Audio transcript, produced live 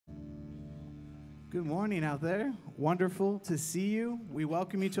Good morning out there. Wonderful to see you. We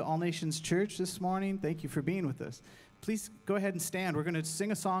welcome you to All Nations Church this morning. Thank you for being with us. Please go ahead and stand. We're going to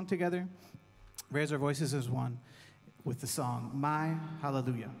sing a song together. Raise our voices as one with the song, My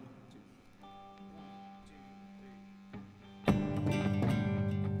Hallelujah.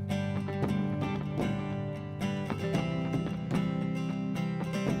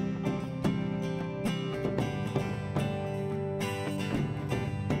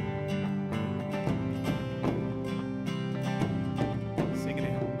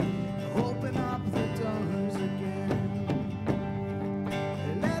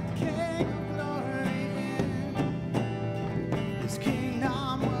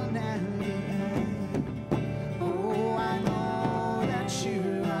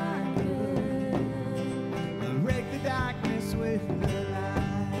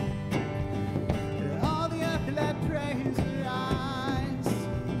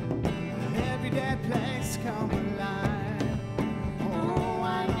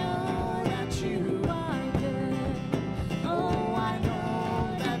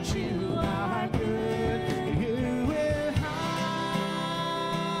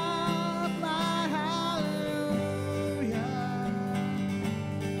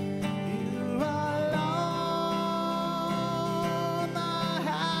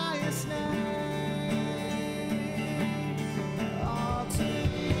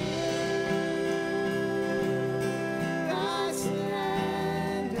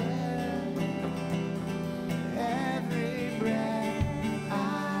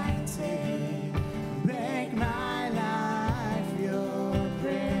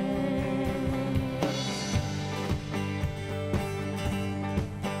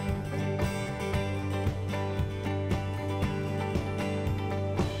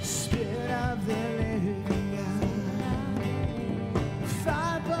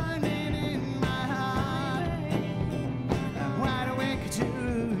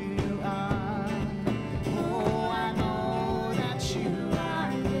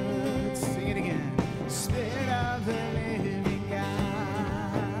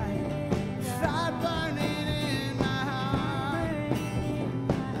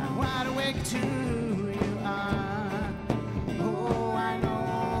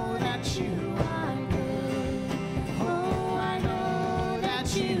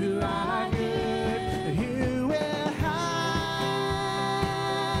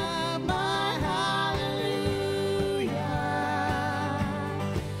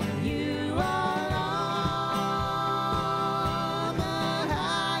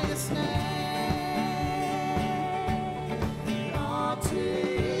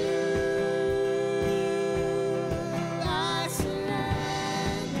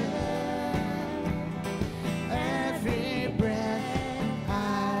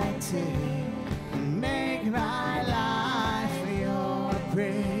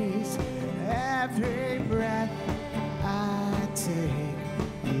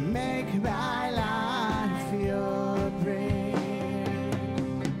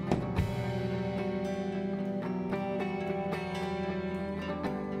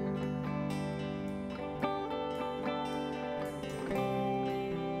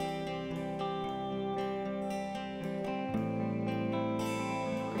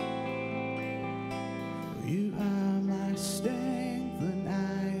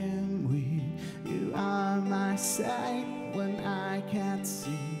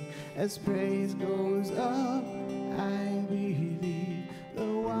 As praise goes up, I believe the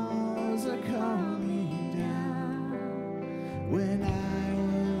walls are coming down. When I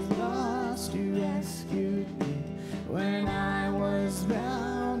was lost, you rescued me. When I was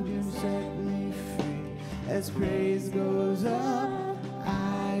bound, you set me free. As praise goes up,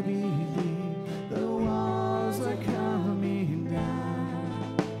 I believe the walls are coming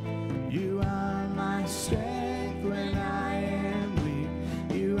down. You are my strength when I am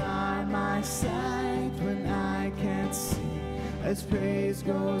weak. You are my sight when I can't see. As praise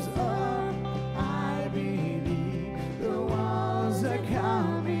goes up, I believe the walls are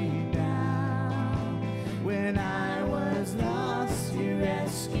coming down. When I was lost, you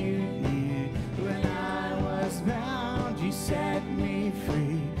rescued me. When I was bound, you set me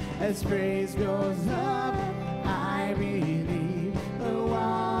free. As praise goes up, I believe the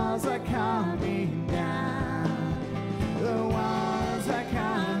walls are coming down. The walls are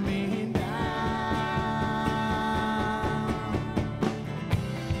coming down.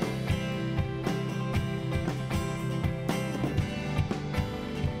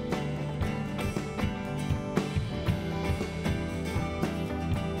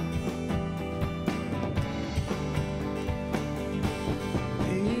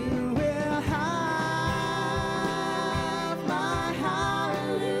 You will hide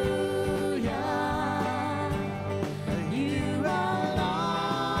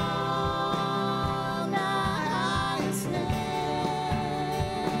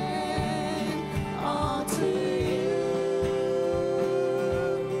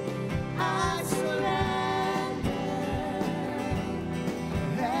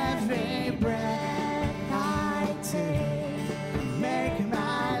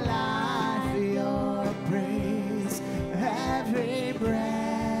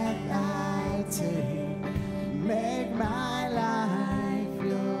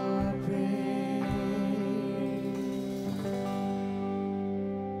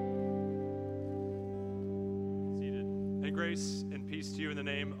Grace and peace to you in the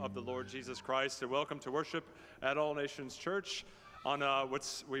name of the Lord Jesus Christ, and welcome to worship at All Nations Church on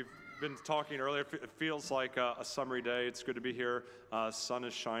we've been talking earlier. It feels like a summery day. It's good to be here. Sun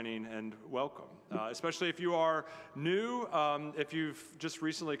is shining, and welcome. Especially if you are new, if you've just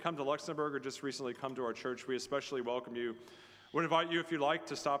recently come to Luxembourg or just recently come to our church, we especially welcome you. We invite you, if you like,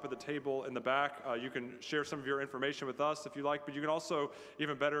 to stop at the table in the back. You can share some of your information with us if you like, but you can also,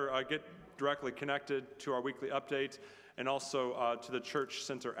 even better, get directly connected to our weekly update and also to the Church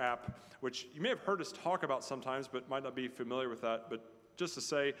Center app, which you may have heard us talk about sometimes, but might not be familiar with that. But just to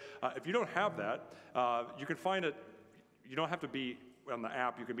say, if you don't have that, you can find it. You don't have to be on the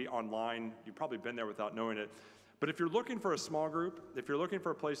app. You can be online. You've probably been there without knowing it. But if you're looking for a small group, if you're looking for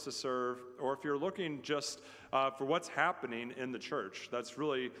a place to serve, or if you're looking just for what's happening in the church, that's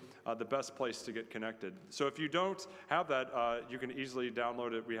really the best place to get connected. So if you don't have that, you can easily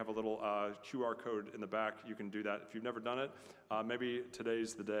download it. We have a little QR code in the back. You can do that. If you've never done it, maybe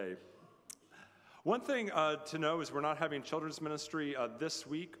today's the day. One thing to know is we're not having children's ministry this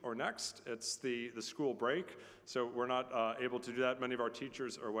week or next. It's the school break, so we're not able to do that. Many of our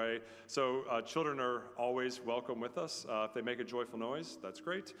teachers are away. So children are always welcome with us. If they make a joyful noise, that's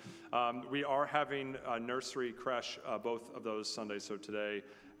great. We are having a nursery creche both of those Sundays, so today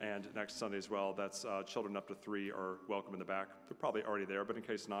and next Sunday as well. That's children up to 3 are welcome in the back. They're probably already there, but in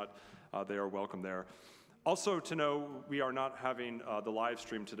case not, they are welcome there. Also to know, we are not having the live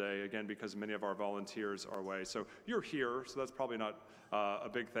stream today, again, because many of our volunteers are away. So you're here, so that's probably not a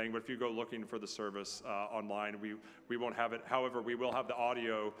big thing, but if you go looking for the service online, we won't have it. However, we will have the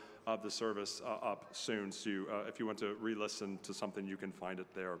audio of the service up soon, so if you want to re-listen to something, you can find it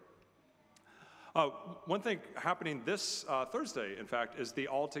there. One thing happening this Thursday, in fact, is the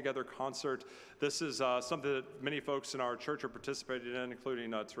All Together concert. This is something that many folks in our church are participating in,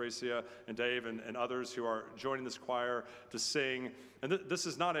 including Teresia and Dave and others who are joining this choir to sing. And this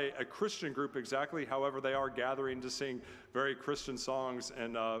is not a Christian group exactly, however, they are gathering to sing very Christian songs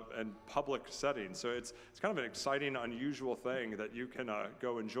in public settings. So it's kind of an exciting, unusual thing that you can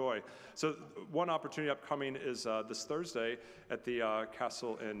go enjoy. So one opportunity upcoming is this Thursday at the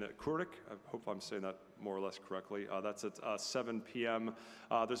castle in Kurik. I hope I'm saying that more or less correctly. That's at 7 p.m.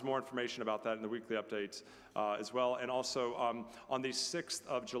 There's more information about that in the weekly updates as well. And also on the 6th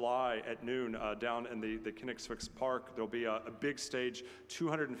of July at noon down in the Kinigsvik Park, there'll be a big stage,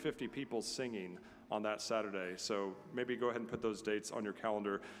 250 people singing on that Saturday. So maybe go ahead and put those dates on your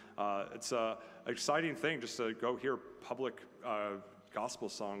calendar. It's an exciting thing just to go hear public gospel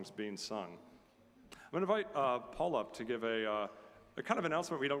songs being sung. I'm going to invite Paul up to give a kind of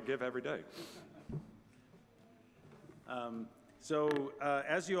announcement we don't give every day.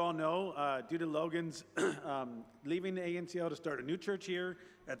 As you all know, due to Logan's leaving the ANCL to start a new church here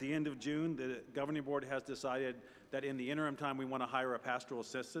at the end of June, the governing board has decided that in the interim time we want to hire a pastoral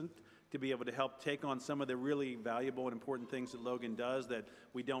assistant to be able to help take on some of the really valuable and important things that Logan does that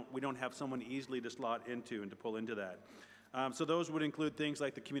we don't have someone easily to slot into and to pull into that. So those would include things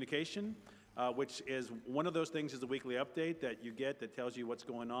like the communication, which is one of those things is the weekly update that you get that tells you what's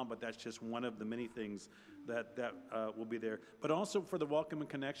going on, but that's just one of the many things that will be there. But also for the Welcome and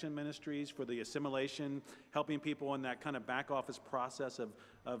Connection Ministries, for the assimilation, helping people in that kind of back office process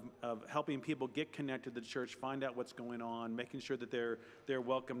of helping people get connected to the church, find out what's going on, making sure that they're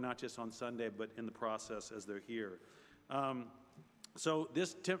welcome not just on Sunday, but in the process as they're here. So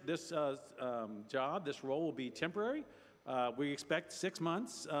this role will be temporary. We expect 6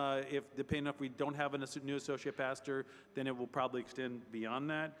 months. Depending if we don't have a new associate pastor, then it will probably extend beyond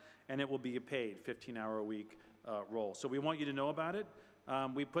that, and it will be a paid 15-hour-a-week role. So we want you to know about it.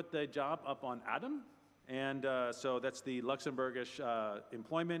 We put the job up on Adam, and so that's the Luxembourgish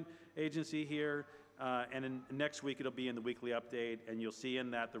employment agency here. And then next week it'll be in the weekly update, and you'll see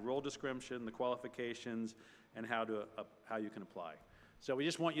in that the role description, the qualifications, and how you can apply. So we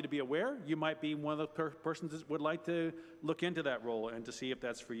just want you to be aware. You might be one of the persons that would like to look into that role and to see if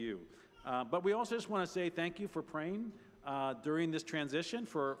that's for you. But we also just want to say thank you for praying during this transition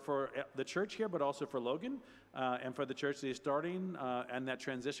for the church here, but also for Logan and for the church that is starting. And that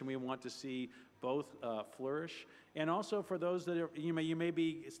transition we want to see both flourish. And also for those that are, you may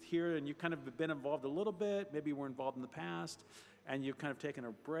be here and you've kind of been involved a little bit, maybe were involved in the past, and you've kind of taken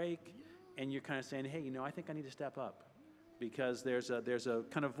a break, and you're kind of saying, hey, I think I need to step up, because there's a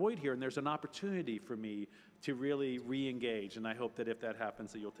kind of void here, and there's an opportunity for me to really re-engage. And I hope that if that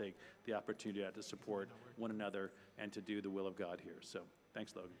happens, that you'll take the opportunity to support one another and to do the will of God here. So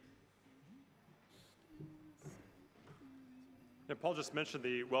thanks, Logan. And Paul just mentioned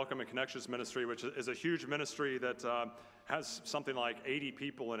the Welcome and Connections Ministry, which is a huge ministry that has something like 80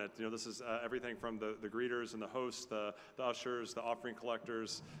 people in it. You know, this is everything from the greeters and the hosts, the ushers, the offering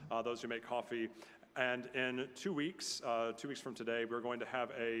collectors, those who make coffee. And in 2 weeks, 2 weeks from today, we're going to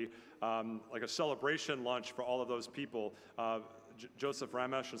have a celebration lunch for all of those people. Joseph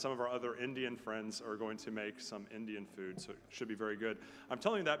Ramesh and some of our other Indian friends are going to make some Indian food, so it should be very good. I'm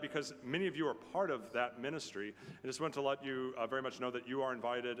telling you that because many of you are part of that ministry. I just want to let you very much know that you are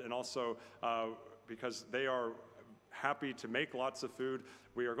invited, and also because they are happy to make lots of food.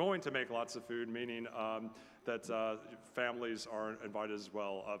 We are going to make lots of food, meaning that families are invited as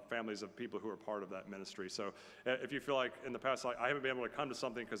well, families of people who are part of that ministry. So if you feel like in the past, I haven't been able to come to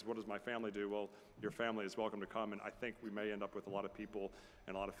something because what does my family do? Well, your family is welcome to come, and I think we may end up with a lot of people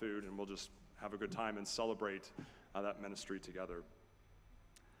and a lot of food, and we'll just have a good time and celebrate that ministry together.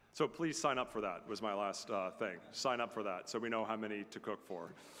 So please sign up for that, was my last thing. Sign up for that so we know how many to cook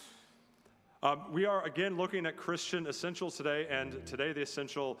for. We are, again, looking at Christian essentials today, and today the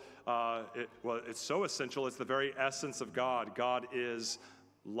essential, it's so essential, it's the very essence of God. God is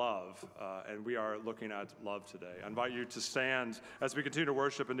love, and we are looking at love today. I invite you to stand as we continue to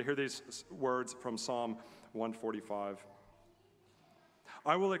worship and to hear these words from Psalm 145.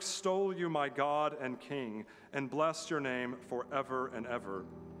 I will extol you, my God and King, and bless your name forever and ever.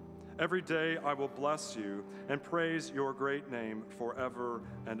 Every day I will bless you and praise your great name forever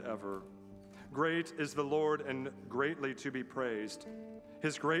and ever. Great is the Lord and greatly to be praised.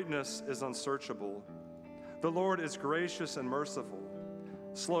 His greatness is unsearchable. The Lord is gracious and merciful,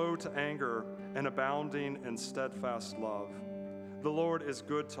 slow to anger and abounding in steadfast love. The Lord is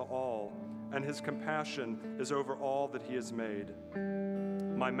good to all, and his compassion is over all that he has made.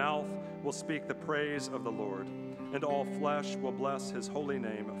 My mouth will speak the praise of the Lord, and all flesh will bless his holy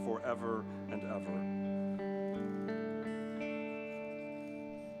name forever and ever.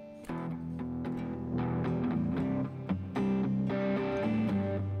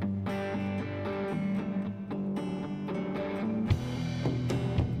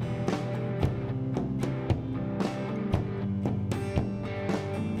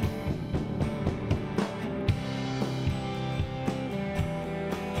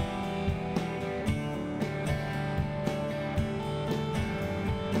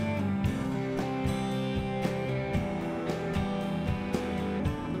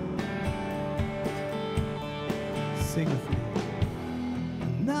 Sing with me.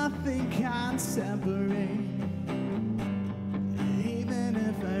 Nothing can separate, even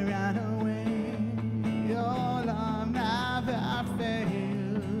if I ran away. Your love never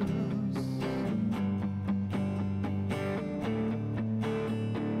fails.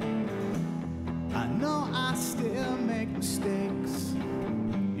 I know I still make mistakes.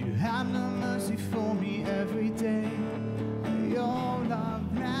 You have no mercy for me every day. Your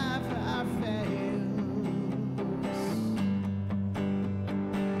love never fails.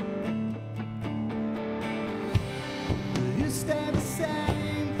 Stay the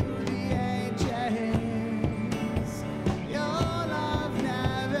same through the ages. Your love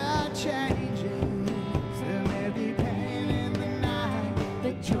never changes. There may be pain in the night,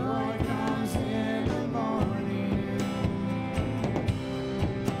 but joy comes in the morning.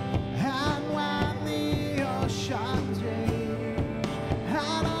 And when the oceans rage,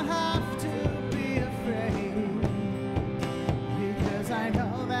 I don't have to be afraid, because I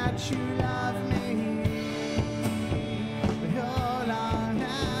know that you love me.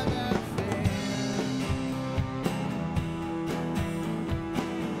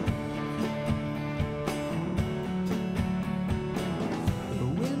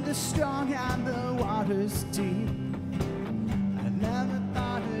 Strong and the water's deep. I never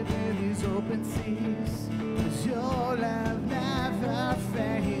thought I'd hear these open seas, 'cause your love never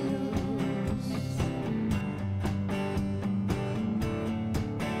fails.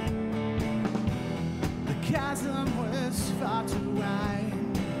 The chasm was far too wide.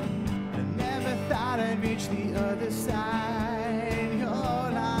 I never thought I'd reach the other side. Your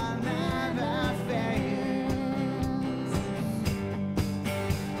love never fails.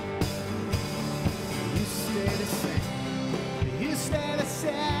 Stay the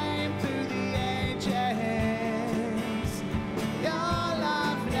same through the ages. Your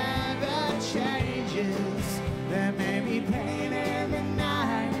love never changes. There may be pain in the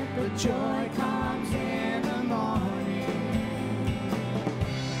night, but joy comes in the morning.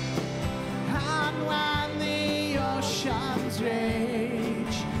 And when the oceans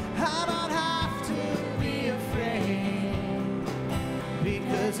rage, I don't have to be afraid,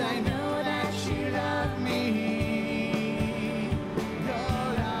 because I know that you love me.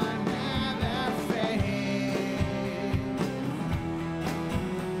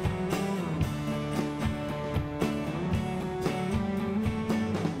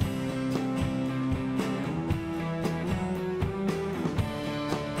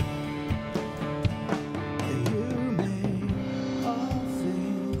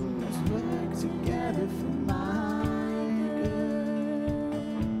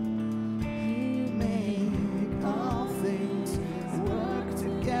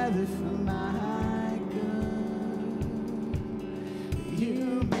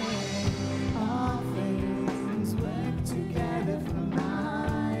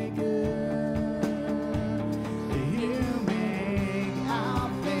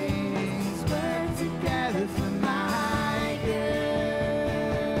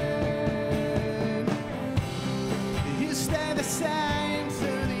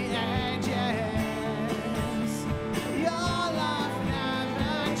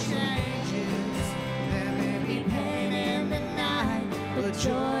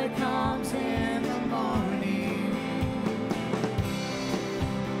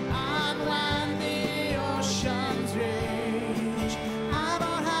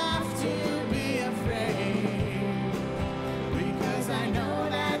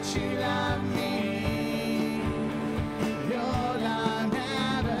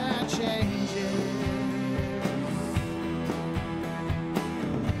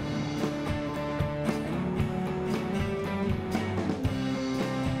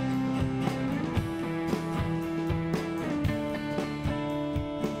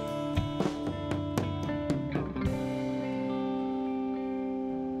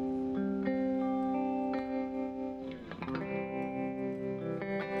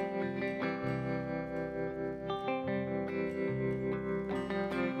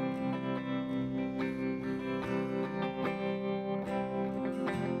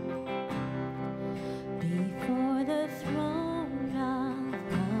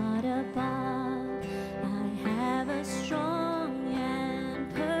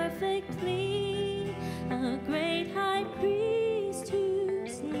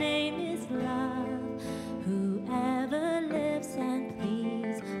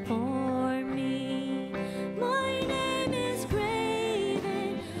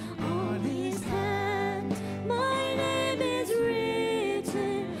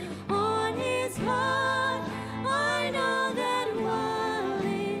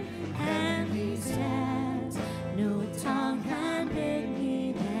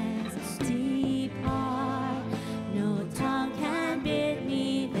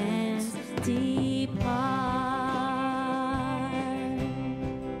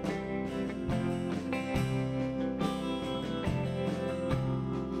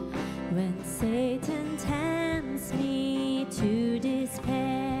 When Satan tempts me to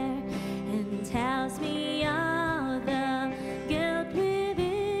despair and tells me of the guilt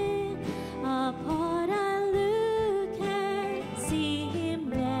within, upon I look and see him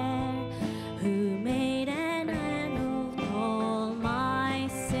there, who made an end of all my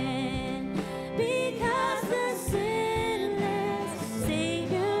sin. Because the sinless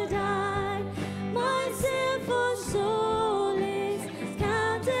Savior died, my sinful soul is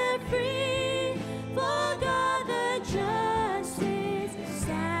counted free. For God the just is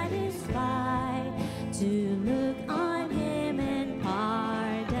satisfied to look on him and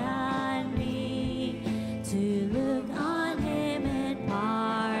pardon me, to look on him and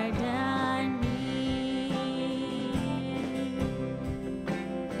pardon me.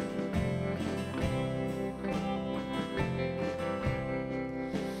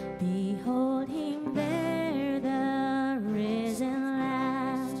 Behold him there, the risen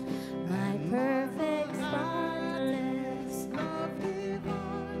Lamb, my perfect spotless of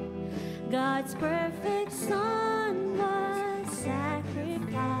divine. God's perfect Son was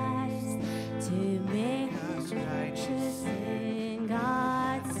sacrificed to make us righteous in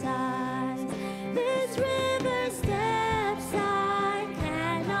God's sight. This river steps I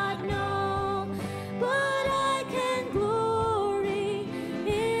cannot know, but I can glory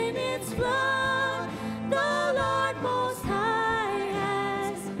in its flow. The Lord Most High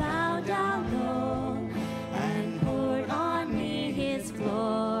has bowed down low and poured on me his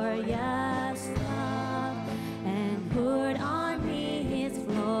glorious love, and poured on me his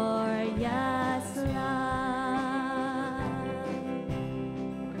glorious love.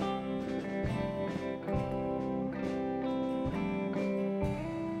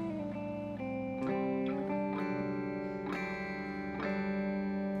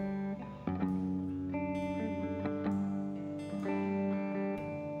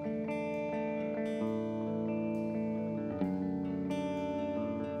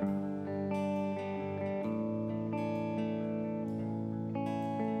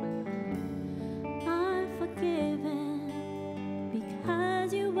 I'm forgiven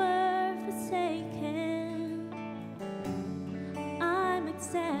because you were forsaken. I'm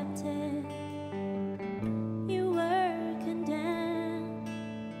accepted. You were condemned.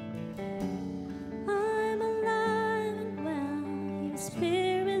 I'm alive and well. Your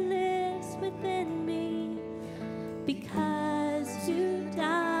spirit lives within me because you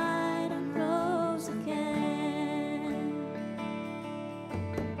died and rose again.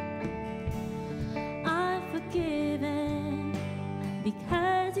 I'm forgiven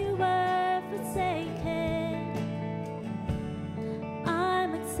because you were forsaken.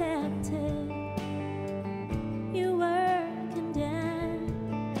 I'm accepted. You were condemned.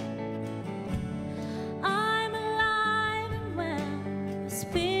 I'm alive and well. Your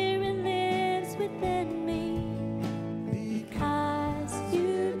spirit lives within me because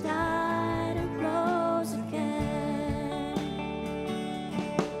you died and rose again.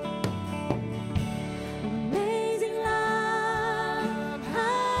 Amazing love,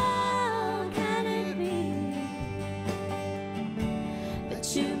 how can it be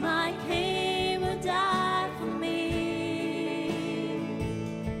that you, my King, will die for me?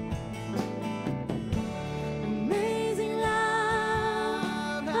 Amazing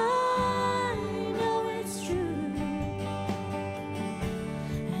love, I know it's true,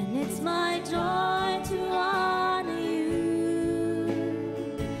 and it's my joy to honor you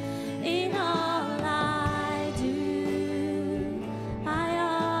in all I do. I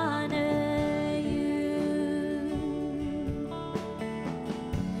honor you.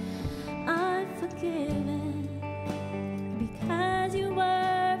 I'm forgiven because you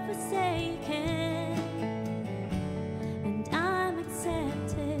were forsaken, and I'm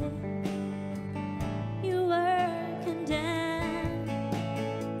accepted. You were condemned.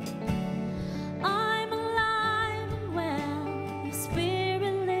 I'm alive and well. Your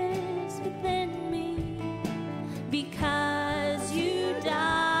spirit lives within me because you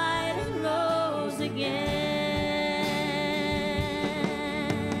died and rose again.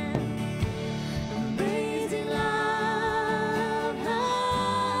 Amazing love,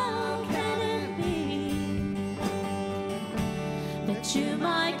 how can it be that you,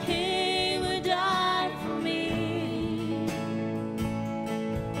 my King, would die for me?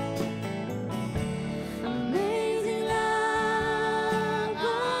 Amazing love,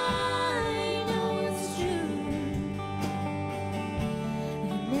 I know it's true,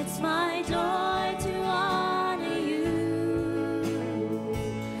 and it's my joy to honor you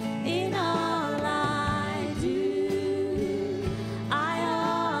in all I do. I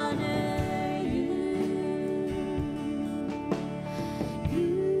honor you.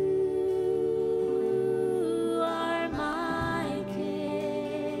 You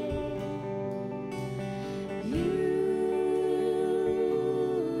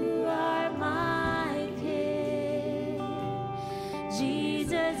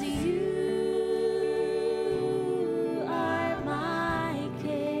Jesus, you are my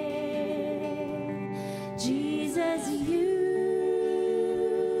care. Jesus, you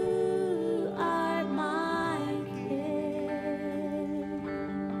are my care.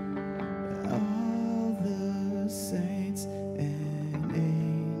 All the saints and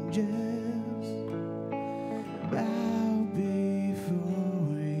angels bow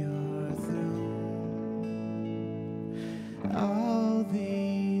before your throne. All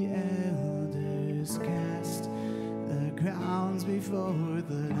the elders cast their crowns before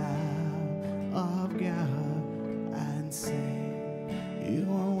the Lamb of God and say, you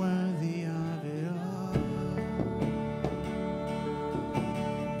are worthy of it all.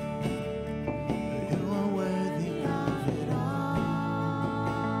 You are worthy of it all.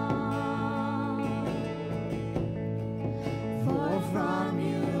 For from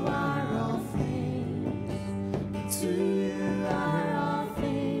you are all things, to you are all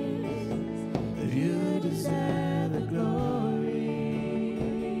things. You deserve the glory.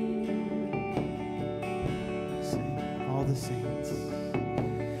 Sing, all the saints.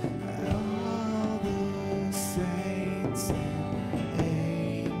 All the saints and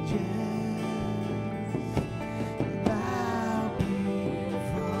angels bow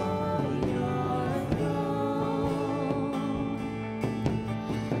before your throne.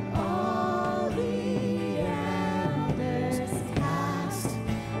 All the elders cast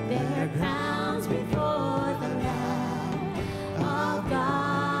their crowns before the Lamb of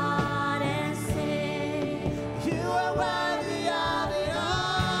God and say, you are worthy of it all.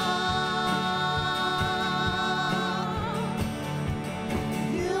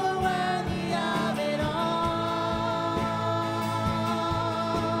 You are worthy of it all.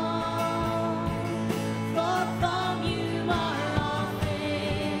 For from you are all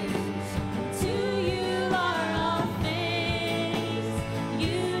things, to you are all things.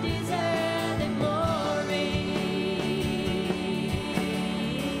 You deserve the glory.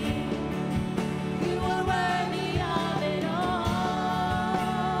 You are worthy of it all.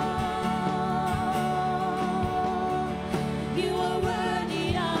 You are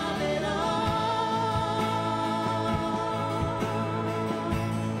worthy of it all.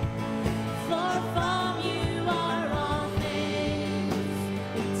 For from you are all things,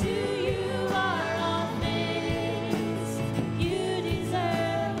 to you are all things. You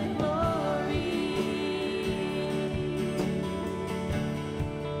deserve the glory.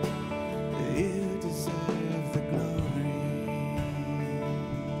 You deserve the glory.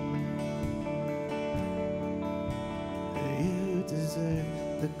 You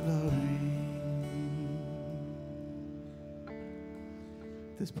deserve the glory.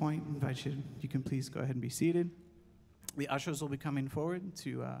 At this point, I invite you can please go ahead and be seated. The ushers will be coming forward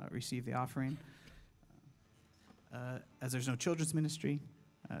to receive the offering. As there's no children's ministry,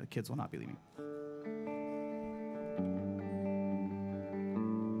 the kids will not be leaving.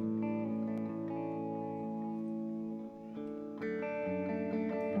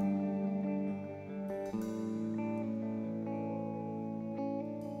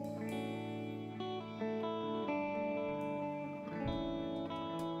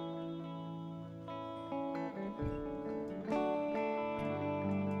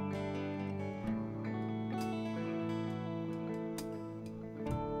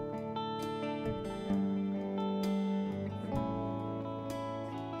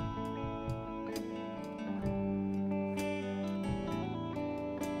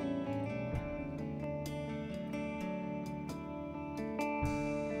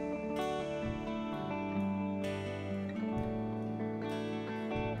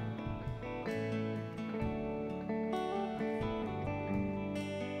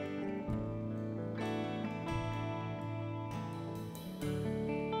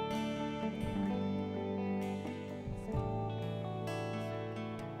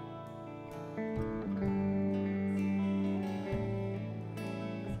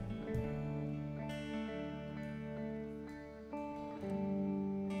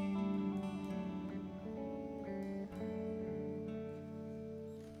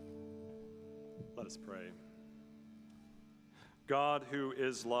 Let us pray. God, who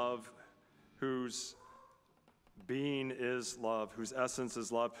is love, whose being is love, whose essence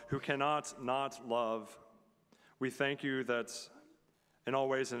is love, who cannot not love, we thank you that in all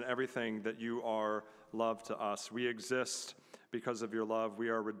ways and everything that you are love to us. We exist because of your love. We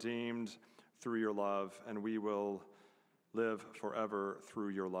are redeemed through your love, and we will live forever through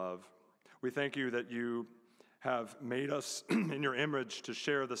your love. We thank you that you have made us in your image to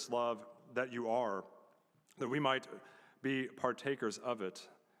share this love that you are, that we might be partakers of it,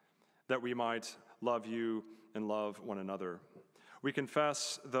 that we might love you and love one another. We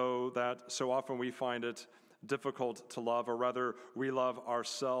confess, though, that so often we find it difficult to love, or rather, we love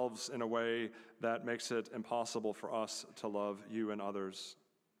ourselves in a way that makes it impossible for us to love you and others.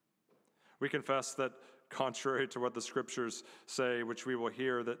 We confess that, contrary to what the scriptures say, which we will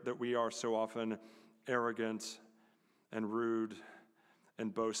hear, that we are so often arrogant and rude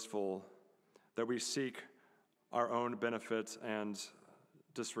and boastful, that we seek our own benefit and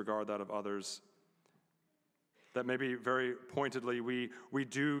disregard that of others. That maybe very pointedly, we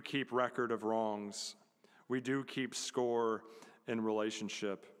do keep record of wrongs. We do keep score in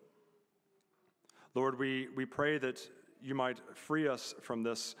relationship. Lord, we pray that you might free us from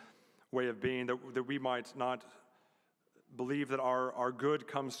this way of being, that we might not believe that our good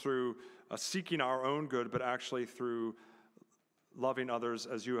comes through seeking our own good, but actually through loving others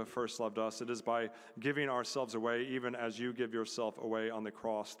as you have first loved us. It is by giving ourselves away, even as you give yourself away on the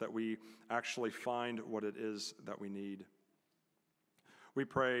cross, that we actually find what it is that we need. We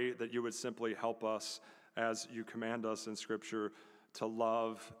pray that you would simply help us, as you command us in Scripture, to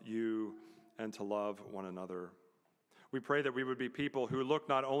love you and to love one another. We pray that we would be people who look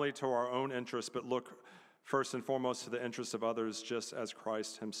not only to our own interests, but look first and foremost to the interests of others, just as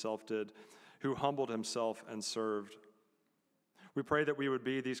Christ himself did, who humbled himself and served. We pray that we would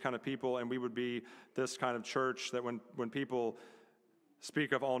be these kind of people, and we would be this kind of church that when people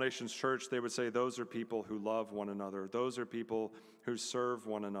speak of All Nations Church, they would say, those are people who love one another. Those are people who serve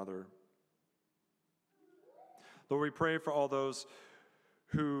one another. Lord, we pray for all those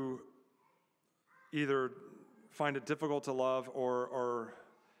who either find it difficult to love or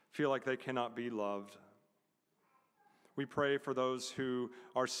feel like they cannot be loved. We pray for those who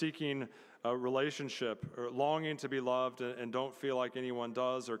are seeking a relationship or longing to be loved and don't feel like anyone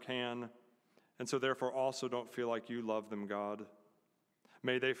does or can, and so therefore also don't feel like you love them, God.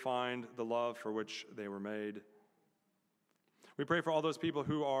 May they find the love for which they were made. We pray for all those people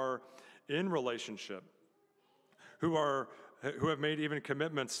who are in relationship, who have made even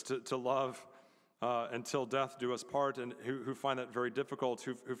commitments to love until death do us part, and who find that very difficult,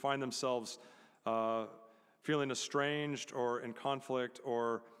 who find themselves feeling estranged or in conflict,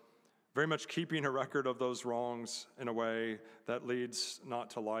 or very much keeping a record of those wrongs in a way that leads not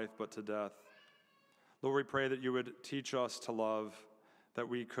to life but to death. Lord, we pray that you would teach us to love, that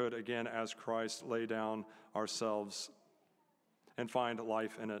we could, again, as Christ, lay down ourselves and find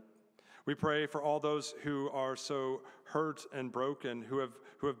life in it. We pray for all those who are so hurt and broken, who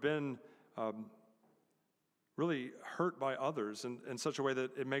have been really hurt by others in such a way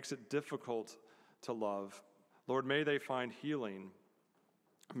that it makes it difficult to love. Lord, may they find healing.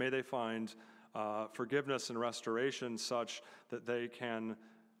 May they find forgiveness and restoration such that they can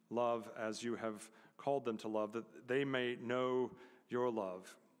love as you have called them to love, that they may know your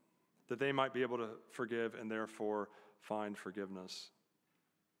love, that they might be able to forgive and therefore find forgiveness.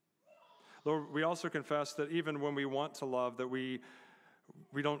 Lord, we also confess that even when we want to love, that we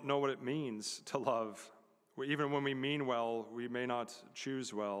don't know what it means to love. Even when we mean well, we may not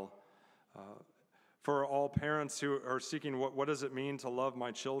choose well. For all parents who are seeking, what does it mean to love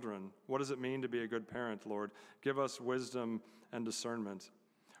my children? What does it mean to be a good parent, Lord? Give us wisdom and discernment.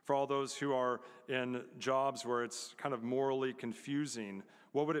 For all those who are in jobs where it's kind of morally confusing,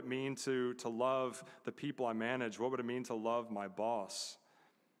 what would it mean to love the people I manage? What would it mean to love my boss?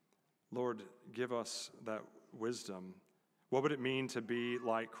 Lord, give us that wisdom. What would it mean to be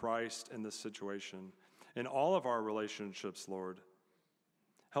like Christ in this situation? In all of our relationships, Lord,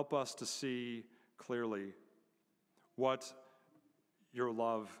 help us to see clearly what your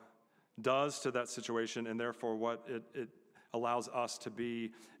love does to that situation, and therefore what it allows us to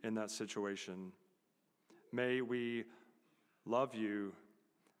be in that situation. May we love you.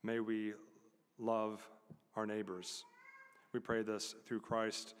 May we love our neighbors. We pray this through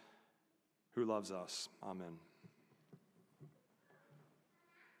Christ who loves us. Amen.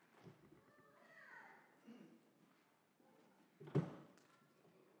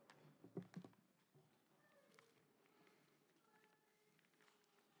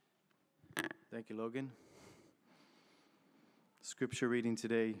 Thank you, Logan. Scripture reading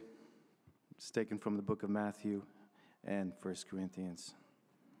today is taken from the book of Matthew and 1 Corinthians.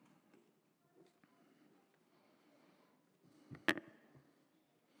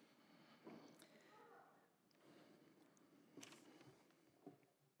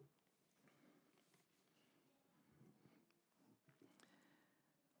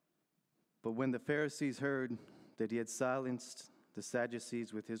 But when the Pharisees heard that he had silenced the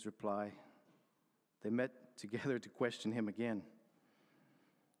Sadducees with his reply, they met together to question him again.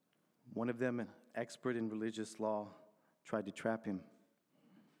 One of them, an expert in religious law, tried to trap him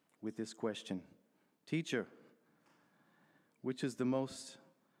with this question: "Teacher, which is the most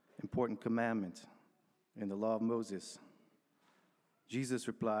important commandment in the law of Moses? Jesus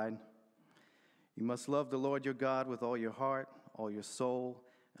replied, you must love the Lord your God with all your heart, all your soul,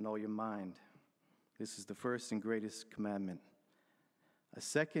 and all your mind. This is the first and greatest commandment. A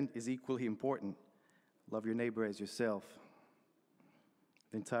second is equally important. Love your neighbor as yourself.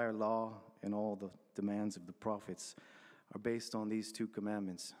 The entire law and all the demands of the prophets are based on these two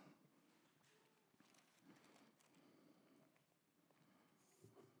commandments.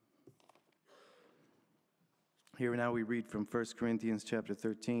 Here now we read from 1 Corinthians chapter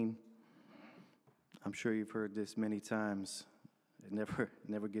 13. I'm sure you've heard this many times. It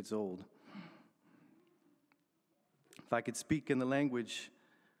never gets old. If I could speak in the language,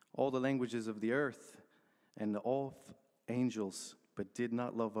 all the languages of the earth and all angels, but did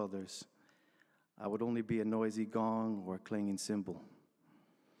not love others, I would only be a noisy gong or a clanging cymbal.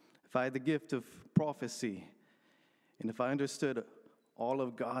 If I had the gift of prophecy, and if I understood all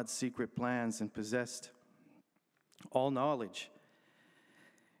of God's secret plans and possessed all knowledge,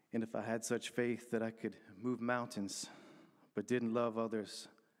 and if I had such faith that I could move mountains, but didn't love others,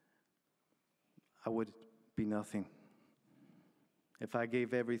 I would be nothing. If I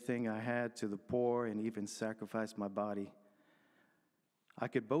gave everything I had to the poor and even sacrificed my body, I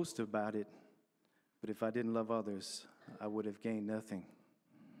could boast about it, but if I didn't love others, I would have gained nothing.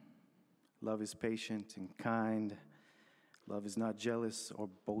 Love is patient and kind. Love is not jealous or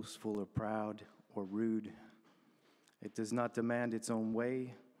boastful or proud or rude. It does not demand its own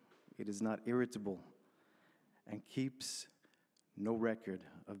way. It is not irritable and keeps no record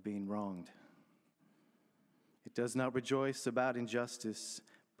of being wronged. It does not rejoice about injustice,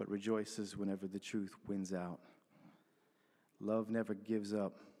 but rejoices whenever the truth wins out. Love never gives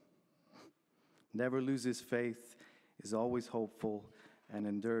up, never loses faith, is always hopeful, and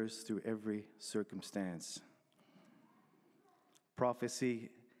endures through every circumstance. Prophecy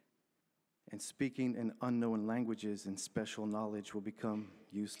and speaking in unknown languages and special knowledge will become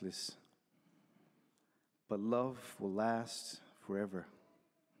useless. But love will last forever.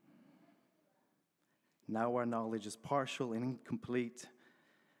 Now our knowledge is partial and incomplete,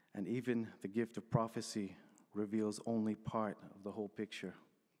 and even the gift of prophecy reveals only part of the whole picture.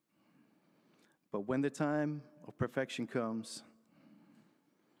 But when the time of perfection comes,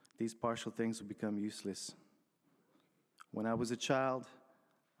 these partial things will become useless. When I was a child,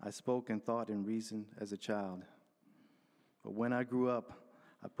 I spoke and thought and reasoned as a child. But when I grew up,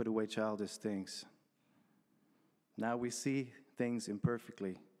 I put away childish things. Now we see things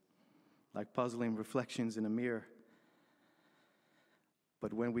imperfectly, like puzzling reflections in a mirror.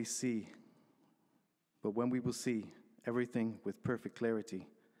 But when we will see everything with perfect clarity,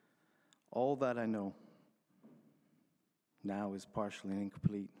 all that I know now is partial and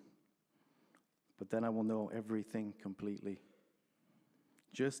incomplete. But then I will know everything completely,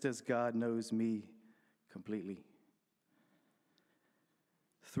 just as God knows me completely.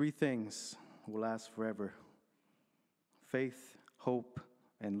 3 things will last forever: faith, hope,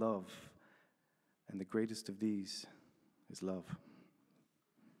 and love. And the greatest of these is love.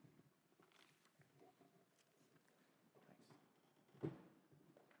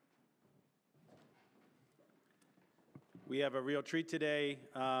 We have a real treat today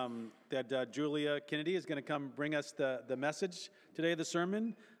that Julia Kennedy is going to come bring us the message today, the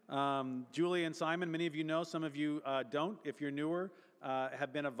sermon. Julia and Simon, many of you know, some of you don't. If you're newer,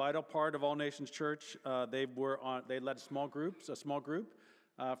 have been a vital part of All Nations Church. They led a small group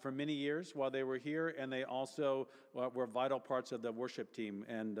for many years while they were here, and they also were vital parts of the worship team.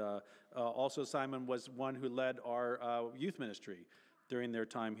 And also Simon was one who led our youth ministry during their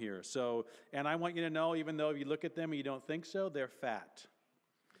time here. So, and I want you to know, even though you look at them and you don't think so, they're fat.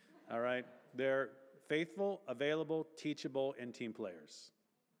 All right? They're faithful, available, teachable, and team players.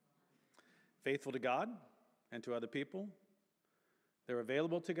 Faithful to God and to other people. They're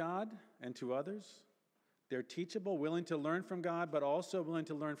available to God and to others. They're teachable, willing to learn from God, but also willing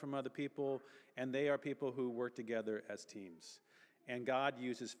to learn from other people, and they are people who work together as teams. And God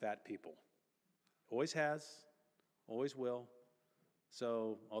uses fat people. Always has, always will.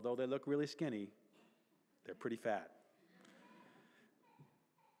 So, although they look really skinny, they're pretty fat.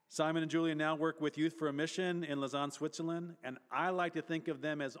 Simon and Julia now work with Youth for a Mission in Lausanne, Switzerland, and I like to think of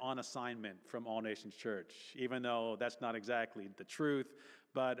them as on assignment from All Nations Church, even though that's not exactly the truth,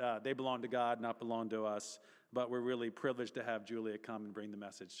 but they belong to God, not belong to us. But we're really privileged to have Julia come and bring the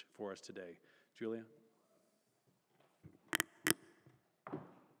message for us today. Julia?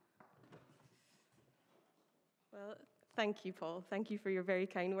 Well, thank you, Paul. Thank you for your very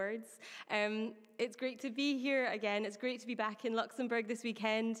kind words. It's great to be here again. It's great to be back in Luxembourg this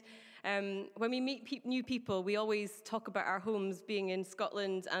weekend. When we meet new people, we always talk about our homes being in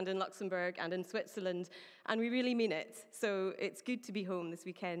Scotland and in Luxembourg and in Switzerland, and we really mean it. So it's good to be home this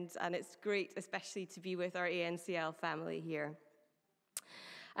weekend, and it's great especially to be with our ANCL family here.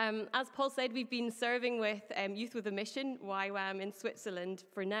 As Paul said, we've been serving with Youth with a Mission, YWAM, in Switzerland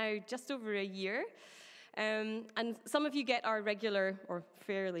for now just over a year. And some of you get our regular or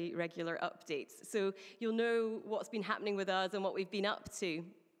fairly regular updates. So you'll know what's been happening with us and what we've been up to.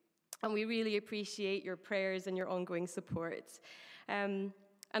 And we really appreciate your prayers and your ongoing support. And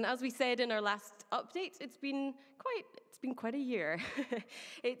as we said in our last update, it's been quite a year.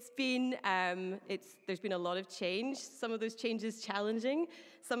 There's been a lot of change. Some of those changes challenging,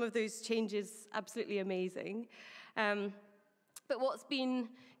 some of those changes absolutely amazing. But what's been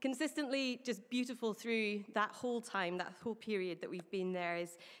consistently just beautiful through that whole time, that whole period that we've been there,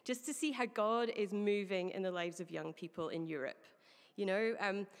 is just to see how God is moving in the lives of young people in Europe. You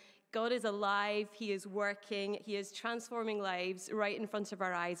know, God is alive, he is working, he is transforming lives right in front of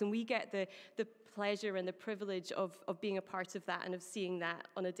our eyes, and we get the pleasure and the privilege of being a part of that and of seeing that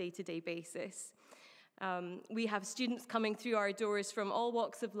on a day-to-day basis. We have students coming through our doors from all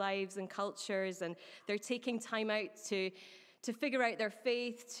walks of lives and cultures, and they're taking time out to figure out their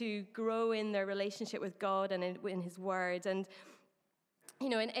faith, to grow in their relationship with God and in his word. And you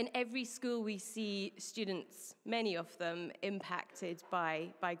know, in every school we see students, many of them, impacted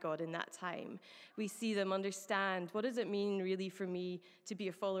by God in that time. We see them understand, what does it mean really for me to be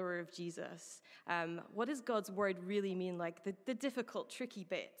a follower of Jesus? What does God's word really mean? Like the difficult, tricky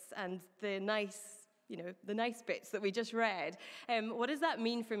bits and the nice bits that we just read. What does that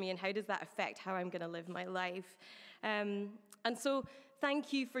mean for me, and how does that affect how I'm going to live my life? And so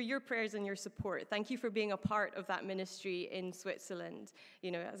thank you for your prayers and your support. Thank you for being a part of that ministry in Switzerland. You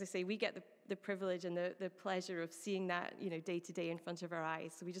know, as I say, we get the privilege and the pleasure of seeing that, you know, day to day in front of our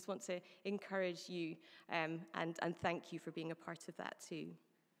eyes. So we just want to encourage you and thank you for being a part of that too.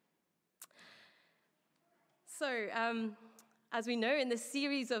 So, as we know, in the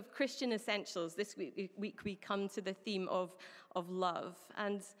series of Christian Essentials, this week we come to the theme of love.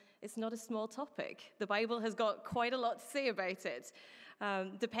 And it's not a small topic. The Bible has got quite a lot to say about it.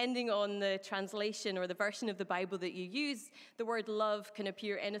 Depending on the translation or the version of the Bible that you use, the word love can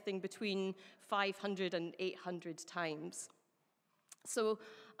appear anything between 500 and 800 times. So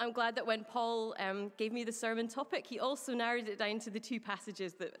I'm glad that when Paul gave me the sermon topic, he also narrowed it down to the two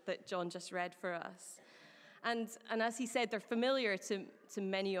passages that John just read for us. And as he said, they're familiar to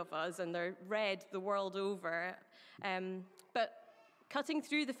many of us, and they're read the world over. But cutting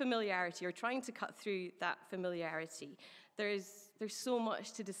through the familiarity, or trying to cut through that familiarity, there's so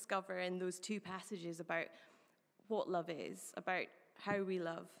much to discover in those two passages about what love is, about how we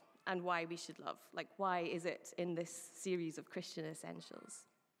love, and why we should love. Like, why is it in this series of Christian Essentials?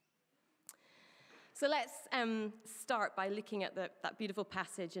 So let's start by looking at that beautiful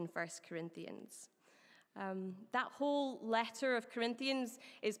passage in 1 Corinthians. That whole letter of Corinthians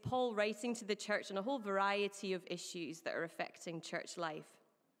is Paul writing to the church on a whole variety of issues that are affecting church life.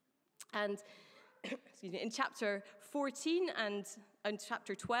 And in chapter 14 and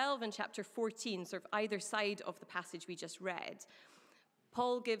chapter 12 and chapter 14, sort of either side of the passage we just read,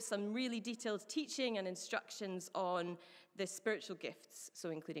 Paul gives some really detailed teaching and instructions on the spiritual gifts, so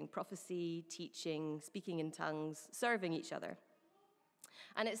including prophecy, teaching, speaking in tongues, serving each other.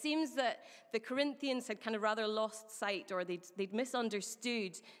 And it seems that the Corinthians had kind of rather lost sight, or they'd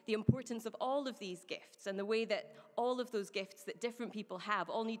misunderstood the importance of all of these gifts and the way that all of those gifts that different people have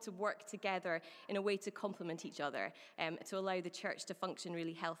all need to work together in a way to complement each other, to allow the church to function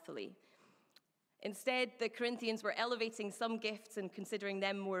really healthily. Instead, the Corinthians were elevating some gifts and considering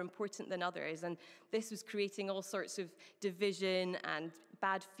them more important than others, and this was creating all sorts of division and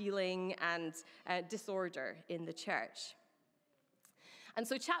bad feeling and disorder in the church. And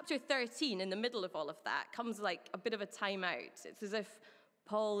so chapter 13, in the middle of all of that, comes like a bit of a timeout. It's as if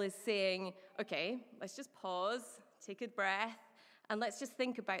Paul is saying, okay, let's just pause, take a breath, and let's just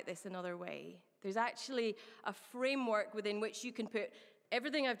think about this another way. There's actually a framework within which you can put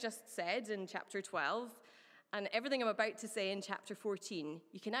everything I've just said in chapter 12 and everything I'm about to say in chapter 14.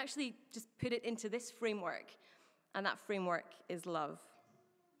 You can actually just put it into this framework, and that framework is love.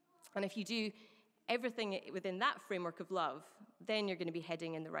 And if you do everything within that framework of love, then you're going to be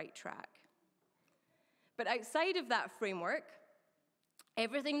heading in the right track. But outside of that framework,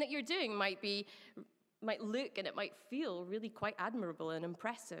 everything that you're doing might look and it might feel really quite admirable and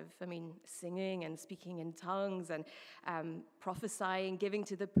impressive. I mean, singing and speaking in tongues and prophesying, giving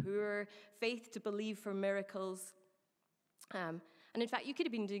to the poor, faith to believe for miracles. And in fact, you could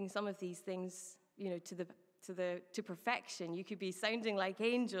have been doing some of these things, you know, to to perfection. You could be sounding like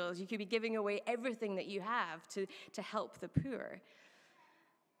angels. You could be giving away everything that you have to help the poor.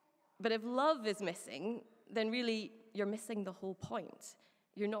 But if love is missing, then really you're missing the whole point.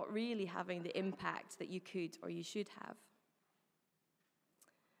 You're not really having the impact that you could or you should have.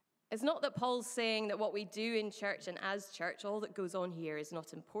 It's not that Paul's saying that what we do in church and as church, all that goes on here is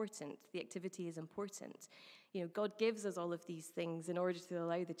not important. The activity is important. You know, God gives us all of these things in order to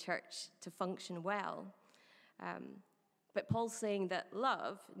allow the church to function well. But Paul's saying that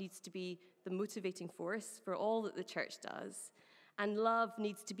love needs to be the motivating force for all that the church does. And love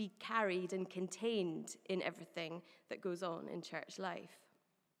needs to be carried and contained in everything that goes on in church life.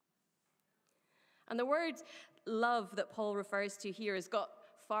 And the word love that Paul refers to here has got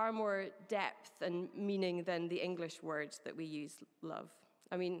far more depth and meaning than the English word that we use, love.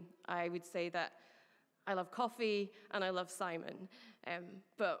 I mean, I would say that I love coffee and I love Simon,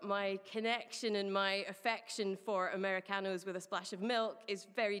 but my connection and my affection for Americanos with a splash of milk is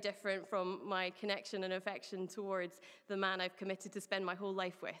very different from my connection and affection towards the man I've committed to spend my whole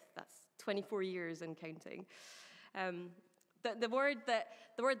life with. That's 24 years and counting. The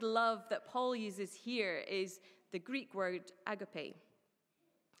word love that Paul uses here is the Greek word agape.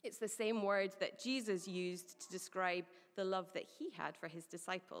 It's the same word that Jesus used to describe the love that he had for his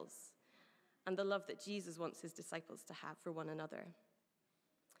disciples and the love that Jesus wants his disciples to have for one another.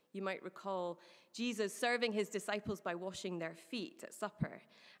 You might recall Jesus serving his disciples by washing their feet at supper,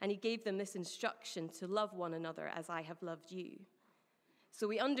 and he gave them this instruction to love one another as I have loved you. So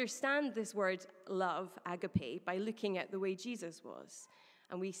we understand this word love, agape, by looking at the way Jesus was,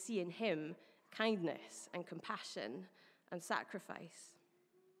 and we see in him kindness and compassion and sacrifice.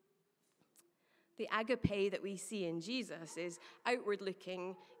 The agape that we see in Jesus is outward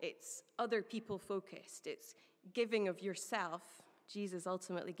looking, it's other people focused, it's giving of yourself, Jesus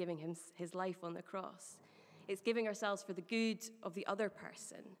ultimately giving his life on the cross. It's giving ourselves for the good of the other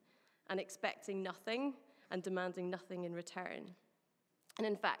person and expecting nothing and demanding nothing in return. And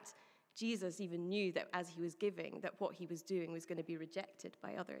in fact, Jesus even knew that as he was giving, that what he was doing was going to be rejected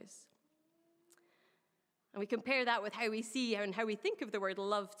by others. And we compare that with how we see and how we think of the word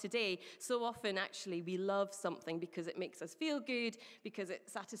love today. So often, actually, we love something because it makes us feel good, because it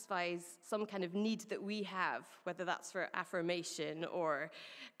satisfies some kind of need that we have, whether that's for affirmation or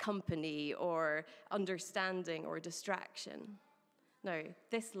company or understanding or distraction. Now,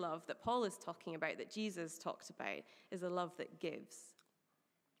 this love that Paul is talking about, that Jesus talked about, is a love that gives.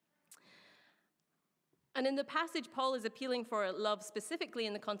 And in the passage, Paul is appealing for love specifically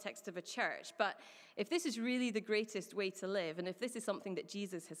in the context of a church. But if this is really the greatest way to live, and if this is something that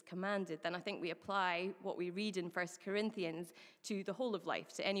Jesus has commanded, then I think we apply what we read in 1 Corinthians to the whole of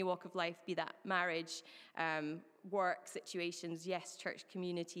life, to any walk of life, be that marriage, work situations, yes, church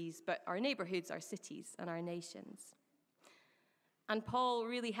communities, but our neighborhoods, our cities, and our nations. And Paul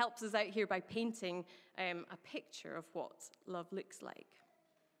really helps us out here by painting a picture of what love looks like.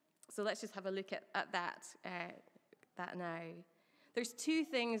 So let's just have a look at that now. There's two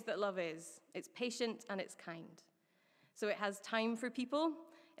things that love is. It's patient and it's kind. So it has time for people.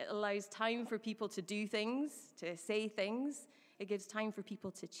 It allows time for people to do things, to say things. It gives time for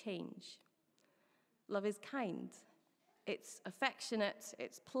people to change. Love is kind. It's affectionate,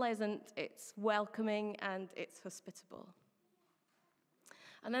 it's pleasant, it's welcoming, and it's hospitable.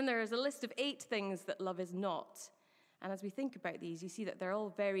 And then there is a list of 8 things that love is not. And as we think about these, you see that they're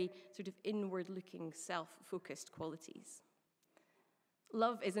all very sort of inward-looking, self-focused qualities.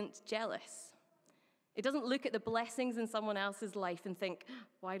 Love isn't jealous. It doesn't look at the blessings in someone else's life and think,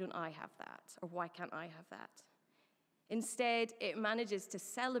 why don't I have that? Or why can't I have that? Instead, it manages to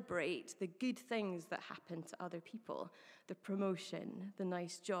celebrate the good things that happen to other people. The promotion, the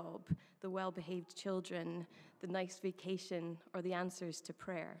nice job, the well-behaved children, the nice vacation, or the answers to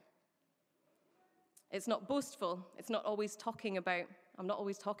prayer. It's not boastful. It's not always talking about, I'm not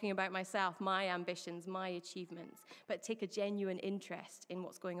always talking about myself, my ambitions, my achievements, but take a genuine interest in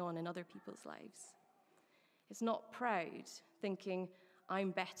what's going on in other people's lives. It's not proud, thinking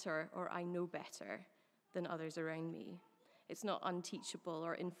I'm better or I know better than others around me. It's not unteachable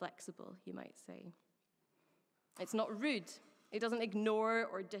or inflexible, you might say. It's not rude. It doesn't ignore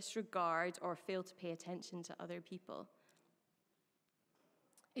or disregard or fail to pay attention to other people.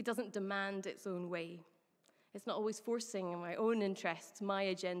 It doesn't demand its own way. It's not always forcing my own interests, my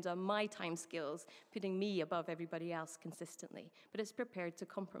agenda, my timescales, putting me above everybody else consistently, but it's prepared to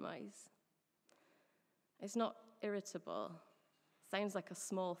compromise. It's not irritable. Sounds like a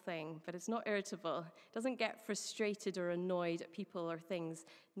small thing, but it's not irritable. It doesn't get frustrated or annoyed at people or things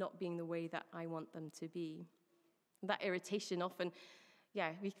not being the way that I want them to be. That irritation often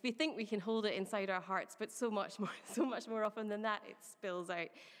we think we can hold it inside our hearts, but so much more often than that, it spills out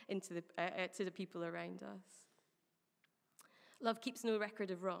into to the people around us. Love keeps no record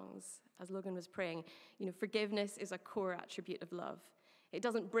of wrongs. As Logan was praying, forgiveness is a core attribute of love. It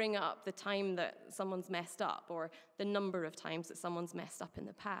doesn't bring up the time that someone's messed up or the number of times that someone's messed up in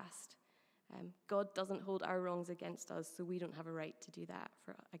the past. God doesn't hold our wrongs against us, so we don't have a right to do that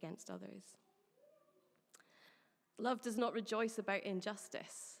against others. Love does not rejoice about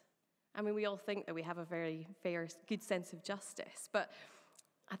injustice. I mean, we all think that we have a very fair, good sense of justice, but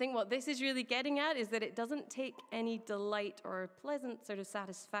I think what this is really getting at is that it doesn't take any delight or pleasant sort of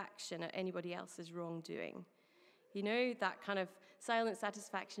satisfaction at anybody else's wrongdoing. That kind of silent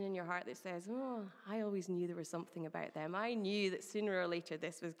satisfaction in your heart that says, oh, I always knew there was something about them. I knew that sooner or later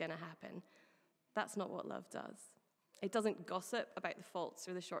this was going to happen. That's not what love does. It doesn't gossip about the faults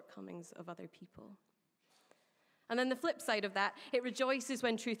or the shortcomings of other people. And then the flip side of that, it rejoices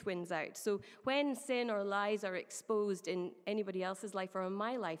when truth wins out. So when sin or lies are exposed in anybody else's life or in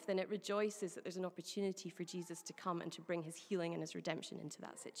my life, then it rejoices that there's an opportunity for Jesus to come and to bring his healing and his redemption into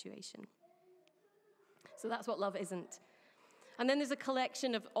that situation. So that's what love isn't. And then there's a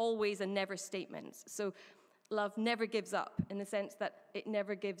collection of always and never statements. So love never gives up in the sense that it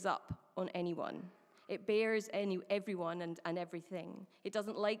never gives up on anyone. It bears everyone and everything. It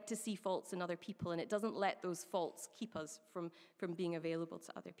doesn't like to see faults in other people, and it doesn't let those faults keep us from being available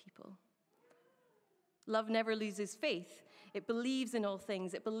to other people. Love never loses faith. It believes in all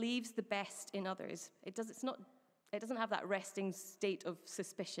things. It believes the best in others. It doesn't have that resting state of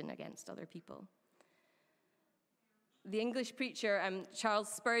suspicion against other people. The English preacher Charles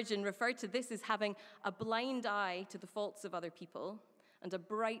Spurgeon referred to this as having a blind eye to the faults of other people and a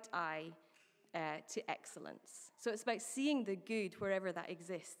bright eye to excellence. So it's about seeing the good wherever that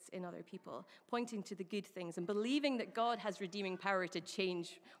exists in other people, pointing to the good things and believing that God has redeeming power to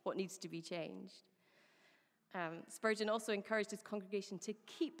change what needs to be changed. Spurgeon also encouraged his congregation to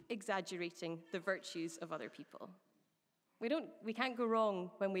keep exaggerating the virtues of other people. We can't go wrong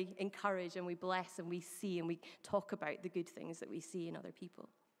when we encourage and we bless and we see and we talk about the good things that we see in other people.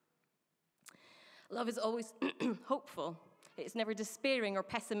 Love is always hopeful. It's never despairing or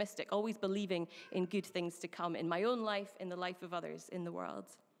pessimistic, always believing in good things to come in my own life, in the life of others, in the world.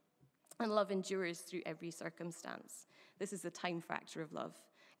 And love endures through every circumstance. This is the time factor of love.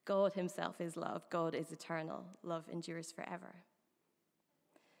 God himself is love. God is eternal. Love endures forever.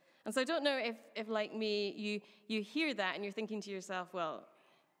 And so I don't know if like me, you hear that and you're thinking to yourself, well,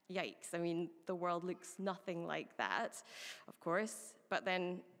 yikes. I mean, the world looks nothing like that, of course. But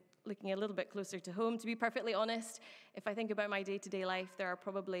then looking a little bit closer to home, to be perfectly honest, if I think about my day-to-day life, there are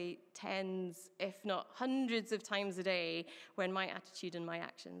probably tens, if not hundreds of times a day when my attitude and my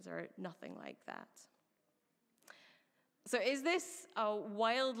actions are nothing like that. So is this a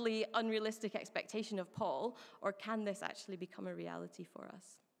wildly unrealistic expectation of Paul, or can this actually become a reality for us?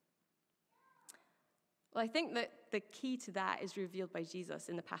 Well, I think that the key to that is revealed by Jesus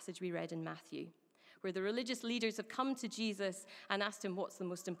in the passage we read in Matthew, where the religious leaders have come to Jesus and asked him what's the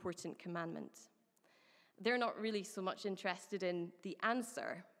most important commandment. They're not really so much interested in the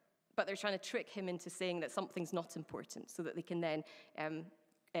answer, but they're trying to trick him into saying that something's not important so that they can then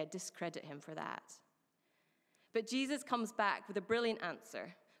discredit him for that. But Jesus comes back with a brilliant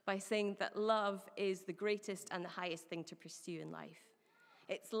answer by saying that love is the greatest and the highest thing to pursue in life.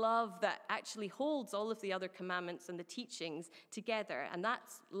 It's love that actually holds all of the other commandments and the teachings together, and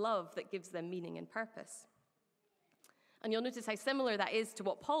that's love that gives them meaning and purpose. And you'll notice how similar that is to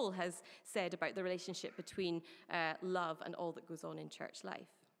what Paul has said about the relationship between love and all that goes on in church life.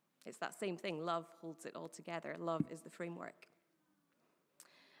 It's that same thing. Love holds it all together. Love is the framework.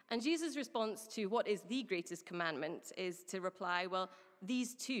 And Jesus' response to what is the greatest commandment is to reply, well,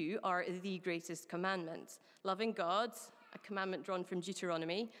 these two are the greatest commandments. Loving God, a commandment drawn from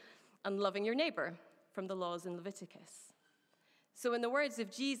Deuteronomy, and loving your neighbor from the laws in Leviticus. So in the words of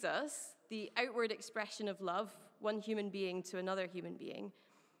Jesus, the outward expression of love, one human being to another human being,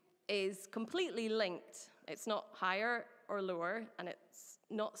 is completely linked. It's not higher or lower, and it's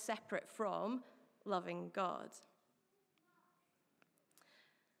not separate from loving God.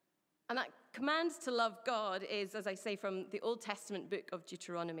 And that command to love God is, as I say, from the Old Testament book of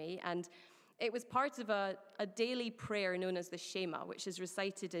Deuteronomy, and it was part of a daily prayer known as the Shema, which is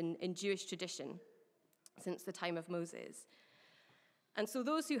recited in Jewish tradition since the time of Moses. And so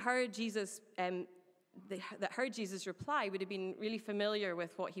those who heard Jesus, that heard Jesus reply would have been really familiar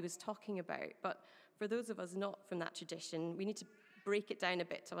with what he was talking about. But for those of us not from that tradition, we need to break it down a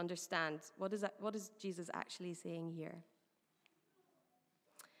bit to understand what is Jesus actually saying here.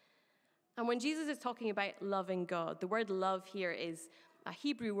 And when Jesus is talking about loving God, the word love here is a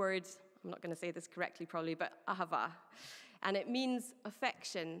Hebrew word, I'm not going to say this correctly probably, but ahava. And it means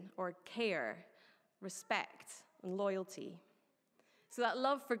affection or care, respect and loyalty. So that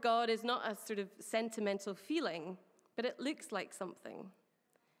love for God is not a sort of sentimental feeling, but it looks like something.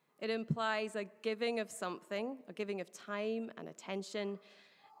 It implies a giving of something, a giving of time and attention.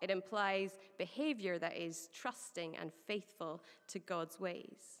 It implies behavior that is trusting and faithful to God's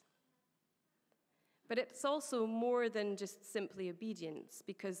ways. But it's also more than just simply obedience,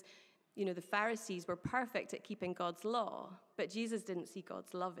 because, the Pharisees were perfect at keeping God's law, but Jesus didn't see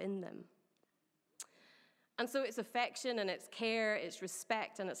God's love in them. And so it's affection and it's care, it's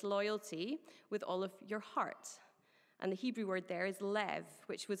respect and it's loyalty with all of your heart. And the Hebrew word there is lev,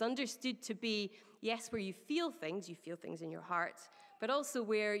 which was understood to be, yes, where you feel things in your heart, but also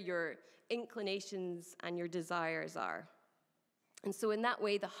where your inclinations and your desires are. And so in that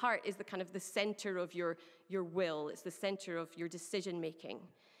way, the heart is the kind of the center of your will. It's the center of your decision making.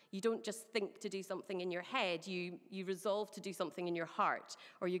 You don't just think to do something in your head. You resolve to do something in your heart,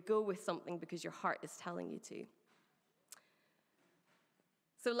 or you go with something because your heart is telling you to.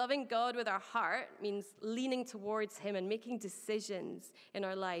 So loving God with our heart means leaning towards him and making decisions in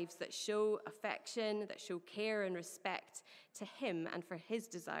our lives that show affection, that show care and respect to him and for his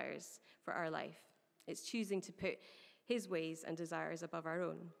desires for our life. It's choosing to put his ways and desires above our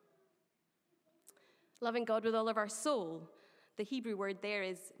own. Loving God with all of our soul. The Hebrew word there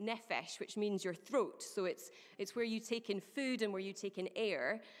is nephesh, which means your throat. So it's where you take in food and where you take in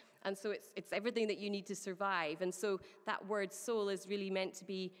air. And so it's everything that you need to survive. And so that word soul is really meant to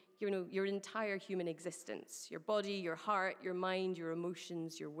be, your entire human existence. Your body, your heart, your mind, your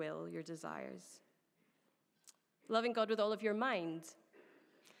emotions, your will, your desires. Loving God with all of your mind.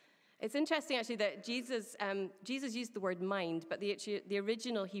 It's interesting, actually, that Jesus used the word mind, but the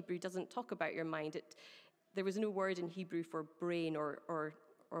original Hebrew doesn't talk about your mind. There was no word in Hebrew for brain or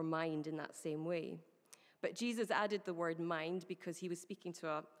mind in that same way. But Jesus added the word mind because he was speaking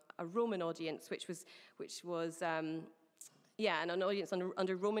to a Roman audience, which was an audience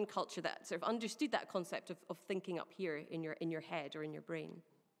under Roman culture that sort of understood that concept of thinking up here in your head or in your brain.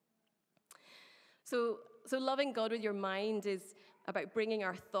 So loving God with your mind is about bringing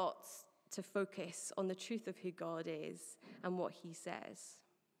our thoughts to focus on the truth of who God is and what he says.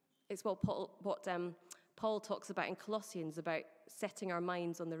 It's what Paul talks about in Colossians, about setting our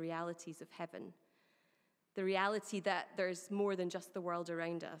minds on the realities of heaven. The reality that there's more than just the world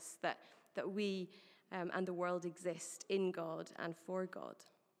around us, that we and the world exist in God and for God.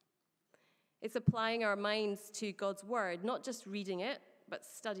 It's applying our minds to God's word, not just reading it, but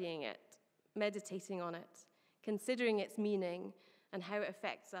studying it, meditating on it, considering its meaning and how it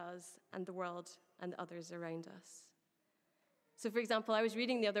affects us and the world and others around us. So, for example, I was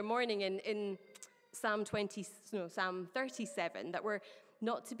reading the other morning in Psalm 37 that we're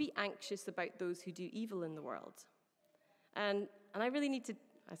not to be anxious about those who do evil in the world. And I really need to,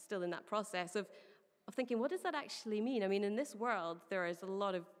 I'm still in that process of thinking, what does that actually mean? I mean, in this world, there is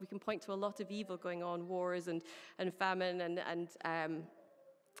we can point to a lot of evil going on, wars and famine and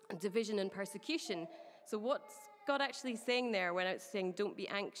division and persecution. So what's God actually saying there when it's saying, don't be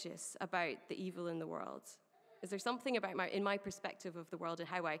anxious about the evil in the world? Is there something about in my perspective of the world and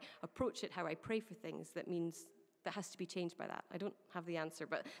how I approach it, how I pray for things that has to be changed by that? I don't have the answer,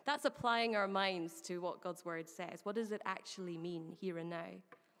 but that's applying our minds to what God's word says. What does it actually mean here and now?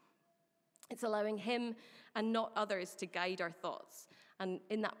 It's allowing him and not others to guide our thoughts, and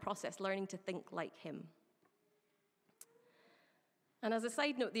in that process, learning to think like him. And as a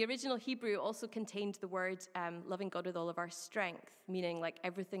side note, the original Hebrew also contained the word loving God with all of our strength, meaning like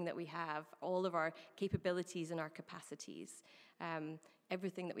everything that we have, all of our capabilities and our capacities,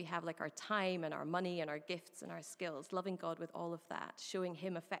 everything that we have, like our time and our money and our gifts and our skills, loving God with all of that, showing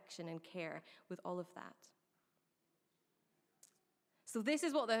him affection and care with all of that. So this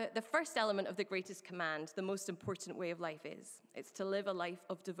is what the first element of the greatest command, the most important way of life is. It's to live a life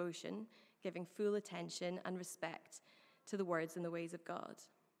of devotion, giving full attention and respect to the words and the ways of God.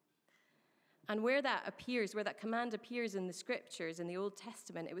 And where that command appears in the scriptures, in the Old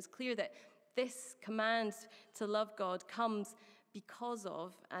Testament, it was clear that this command to love God comes because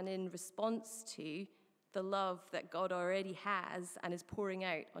of and in response to the love that God already has and is pouring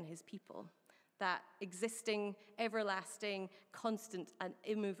out on his people. That existing, everlasting, constant, and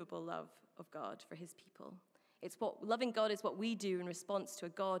immovable love of God for his people. Loving God is what we do in response to a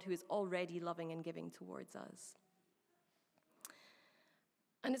God who is already loving and giving towards us.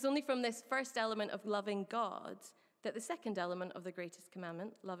 And it's only from this first element of loving God that the second element of the greatest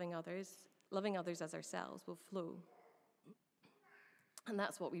commandment, loving others as ourselves, will flow. And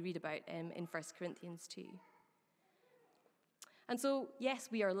that's what we read about in 1 Corinthians 2. And so, yes,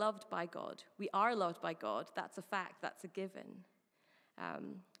 we are loved by God. We are loved by God. That's a fact. That's a given.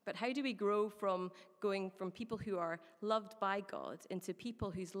 But how do we grow from going from people who are loved by God into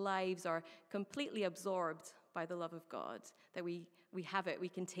people whose lives are completely absorbed by the love of God, that we have it, we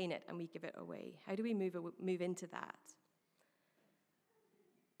contain it, and we give it away? How do we move into that?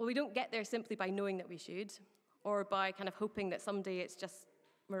 Well, we don't get there simply by knowing that we should, or by kind of hoping that someday it's just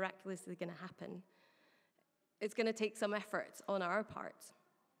miraculously going to happen. It's going to take some effort on our part.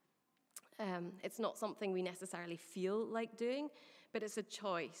 It's not something we necessarily feel like doing, but it's a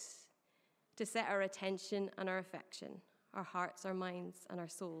choice to set our attention and our affection, our hearts, our minds, and our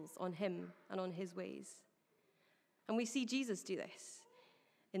souls on him and on his ways. And we see Jesus do this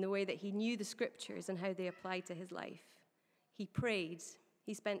in the way that he knew the scriptures and how they applied to his life. He prayed.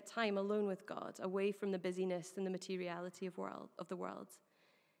 He spent time alone with God, away from the busyness and the materiality of the world.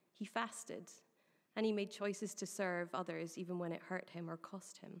 He fasted, and he made choices to serve others even when it hurt him or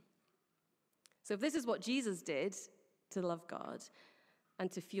cost him. So if this is what Jesus did to love God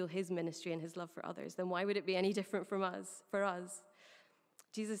and to feel his ministry and his love for others, then why would it be any different for us?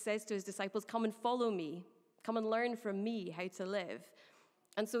 Jesus says to his disciples, "Come and follow me. Come and learn from me how to live."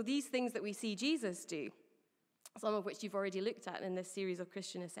 And so these things that we see Jesus do, some of which you've already looked at in this series of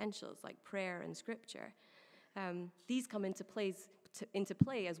Christian essentials, like prayer and scripture, these come into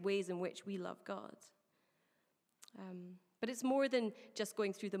play as ways in which we love God. But it's more than just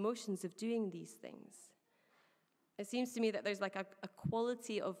going through the motions of doing these things. It seems to me that there's like a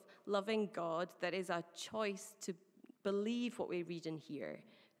quality of loving God that is a choice to believe what we read and hear,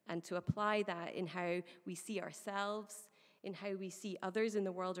 and to apply that in how we see ourselves, in how we see others in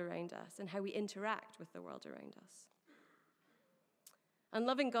the world around us, and how we interact with the world around us. And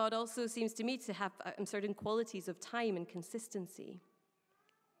loving God also seems to me to have certain qualities of time and consistency.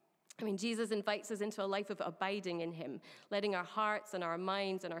 I mean, Jesus invites us into a life of abiding in him, letting our hearts and our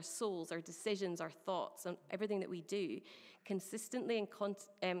minds and our souls, our decisions, our thoughts, and everything that we do consistently and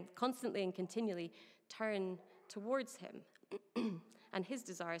constantly and continually turn towards him and his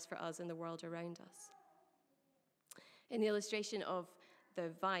desires for us in the world around us. In the illustration of the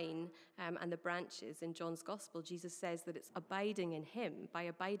vine and the branches in John's Gospel, Jesus says that it's abiding in him, by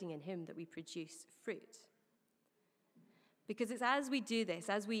abiding in him, that we produce fruit. Because it's as we do this,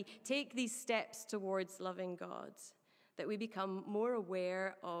 as we take these steps towards loving God, that we become more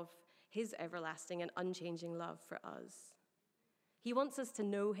aware of his everlasting and unchanging love for us. He wants us to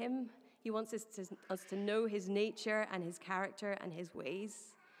know him. He wants us to know his nature and his character and his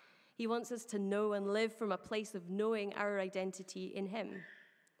ways. He wants us to know and live from a place of knowing our identity in him.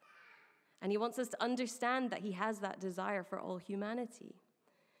 And he wants us to understand that he has that desire for all humanity.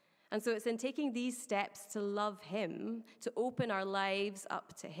 And so it's in taking these steps to love him, to open our lives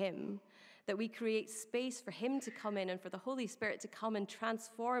up to him, that we create space for him to come in and for the Holy Spirit to come and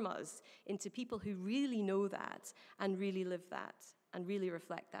transform us into people who really know that and really live that and really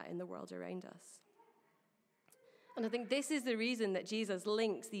reflect that in the world around us. And I think this is the reason that Jesus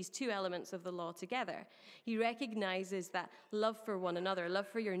links these two elements of the law together. He recognizes that love for one another, love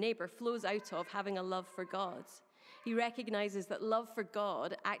for your neighbor, flows out of having a love for God. He recognizes that love for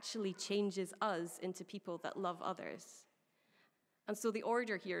God actually changes us into people that love others. And so the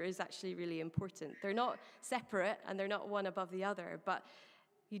order here is actually really important. They're not separate and they're not one above the other, but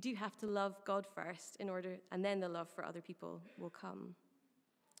you do have to love God first and then the love for other people will come.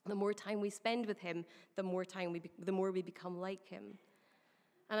 The more time we spend with him, the more we become like him.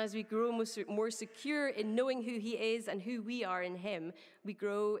 And as we grow more secure in knowing who he is and who we are in him, we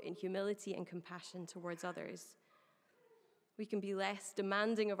grow in humility and compassion towards others. We can be less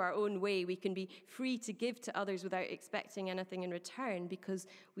demanding of our own way. We can be free to give to others without expecting anything in return because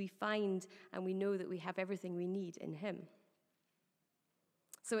we find and we know that we have everything we need in him.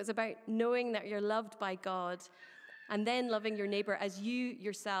 So it's about knowing that you're loved by God and then loving your neighbor as you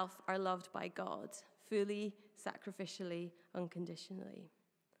yourself are loved by God, fully, sacrificially, unconditionally.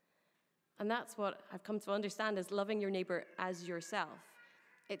 And that's what I've come to understand as loving your neighbor as yourself.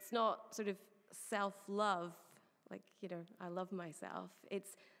 It's not sort of self-love, like, I love myself.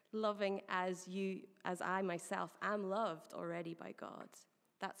 It's loving as I myself am loved already by God.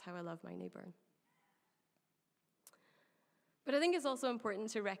 That's how I love my neighbor. But I think it's also important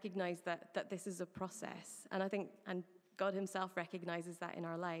to recognize that this is a process. And God himself recognizes that in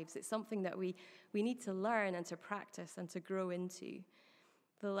our lives. It's something that we need to learn and to practice and to grow into.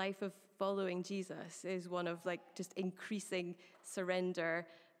 The life of following Jesus is one of just increasing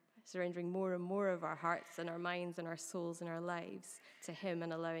surrendering more and more of our hearts and our minds and our souls and our lives to him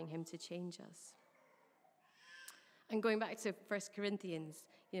and allowing him to change us. And going back to 1 Corinthians,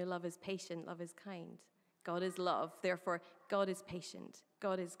 love is patient, love is kind. God is love. Therefore, God is patient.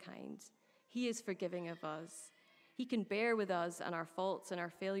 God is kind. He is forgiving of us. He can bear with us and our faults and our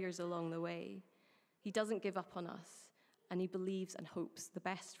failures along the way. He doesn't give up on us, and he believes and hopes the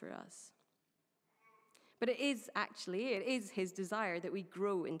best for us. But it is his desire that we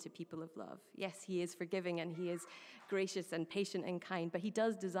grow into people of love. Yes, he is forgiving and he is gracious and patient and kind, but he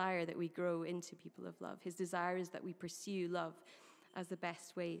does desire that we grow into people of love. His desire is that we pursue love as the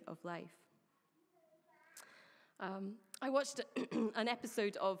best way of life. I watched an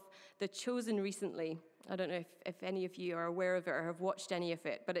episode of The Chosen recently. I don't know if any of you are aware of it or have watched any of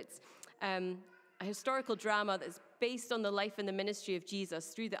it, but it's a historical drama that's based on the life and the ministry of Jesus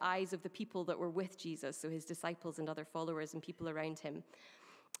through the eyes of the people that were with Jesus, so his disciples and other followers and people around him.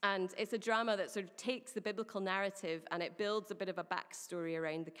 And it's a drama that sort of takes the biblical narrative and it builds a bit of a backstory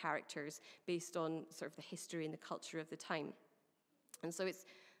around the characters based on sort of the history and the culture of the time. And so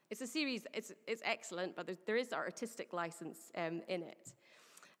it's a series, it's excellent, but there is artistic license in it.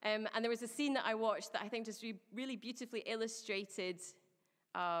 And there was a scene that I watched that I think just really beautifully illustrated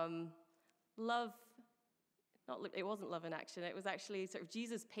love. It wasn't love in action. It was actually sort of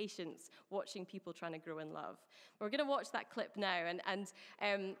Jesus' patience watching people trying to grow in love. We're going to watch that clip now, and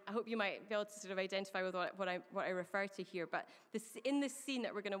I hope you might be able to sort of identify with what I refer to here. But in this scene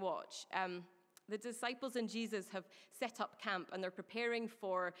that we're going to watch, the disciples and Jesus have set up camp, and they're preparing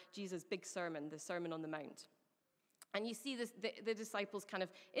for Jesus' big sermon, the Sermon on the Mount. And you see the disciples kind of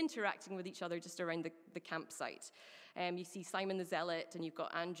interacting with each other just around the campsite. You see Simon the Zealot, and you've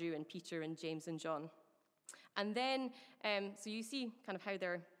got Andrew and Peter and James and John. And then, so you see kind of how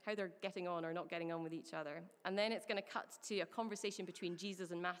they're getting on or not getting on with each other. And then it's going to cut to a conversation between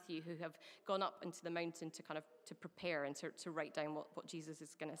Jesus and Matthew, who have gone up into the mountain to prepare and to write down what Jesus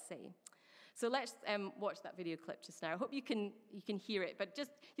is going to say. So let's watch that video clip just now. I hope you can hear it, but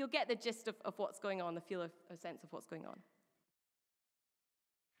just you'll get the gist of what's going on, the feel of a sense of what's going on.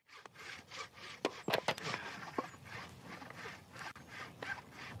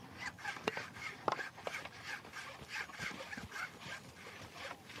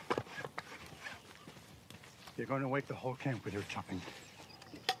 You're going to wake the whole camp with your chopping.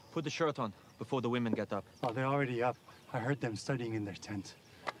 Put the shirt on before the women get up. Oh, they're already up. I heard them studying in their tent.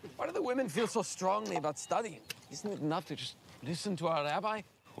 Why do the women feel so strongly about studying? Isn't it enough to just listen to our rabbi?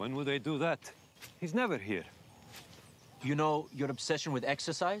 When would they do that? He's never here. You know, your obsession with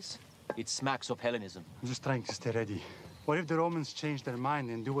exercise? It smacks of Hellenism. I'm just trying to stay ready. What if the Romans change their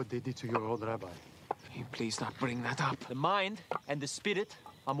mind and do what they did to your old rabbi? Can you please not bring that up? The mind and the spirit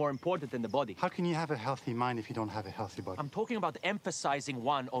are more important than the body. How can you have a healthy mind if you don't have a healthy body? I'm talking about emphasizing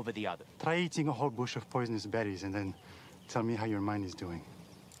one over the other. Try eating a whole bush of poisonous berries and then tell me how your mind is doing.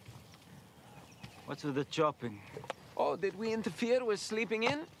 What's with the chopping? Oh, did we interfere with sleeping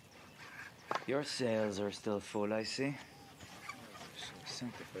in? Your sails are still full, I see.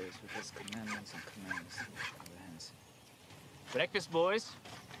 Sanctify us with his commandments and commands. Breakfast, boys.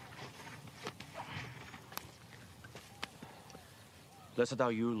 Blessed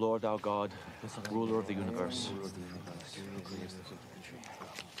are you, Lord our God, ruler of the universe.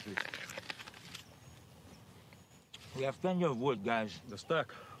 We have plenty of wood, guys. The stack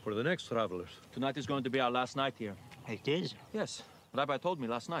for the next travelers. Tonight is going to be our last night here. It is? Yes, Rabbi told me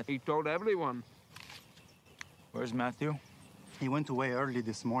last night. He told everyone. Where's Matthew? He went away early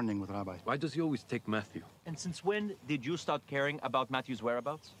this morning with Rabbi. Why does he always take Matthew? And since when did you start caring about Matthew's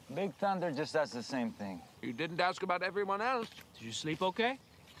whereabouts? Big Thunder just does the same thing. You didn't ask about everyone else. Did you sleep okay?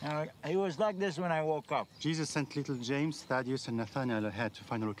 He was like this when I woke up. Jesus sent little James, Thaddeus, and Nathaniel ahead to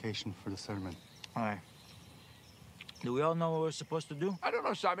find a location for the sermon. Aye. Do we all know what we're supposed to do? I don't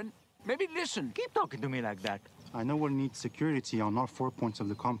know, Simon. Maybe listen. Keep talking to me like that. I know we'll need security on all 4 points of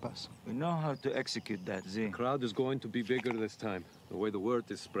the compass. We know how to execute that, Z. The crowd is going to be bigger this time, the way the word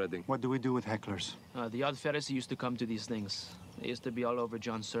is spreading. What do we do with hecklers? The odd Pharisee used to come to these things. They used to be all over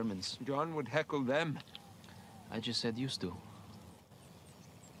John's sermons. John would heckle them. I just said used to.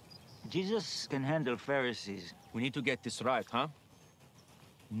 Jesus can handle Pharisees. We need to get this right, huh?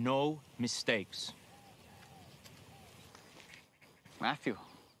 No mistakes. Matthew,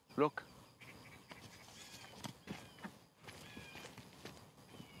 look.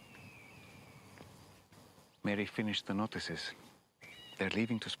 Mary finished the notices. They're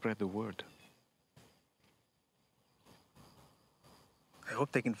leaving to spread the word. I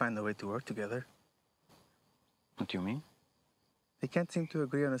hope they can find a way to work together. What do you mean? They can't seem to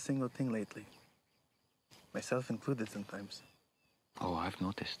agree on a single thing lately. Myself included sometimes. Oh, I've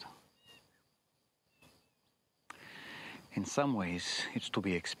noticed. In some ways, it's to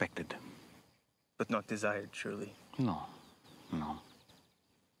be expected. But not desired, surely. No, no.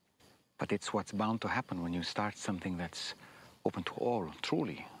 But it's what's bound to happen when you start something that's open to all,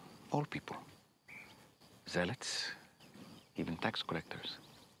 truly, all people. Zealots, even tax collectors.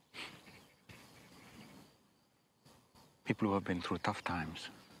 People who have been through tough times.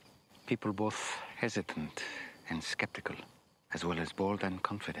 People both hesitant and skeptical, as well as bold and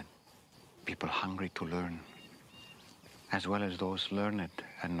confident. People hungry to learn, as well as those learned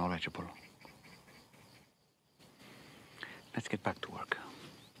and knowledgeable. Let's get back to work.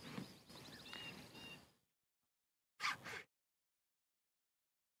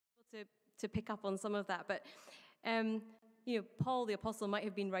 To pick up on some of that, but Paul the apostle might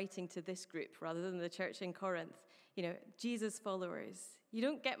have been writing to this group rather than the church in Corinth. Jesus followers. You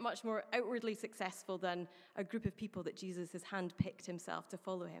don't get much more outwardly successful than a group of people that Jesus has handpicked himself to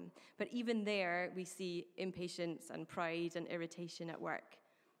follow him. But even there, we see impatience and pride and irritation at work.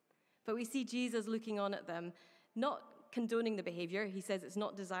 But we see Jesus looking on at them, not condoning the behavior. He says it's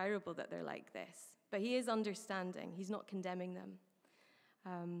not desirable that they're like this, but he is understanding. He's not condemning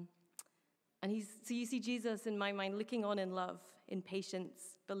them. So you see Jesus, in my mind, looking on in love, in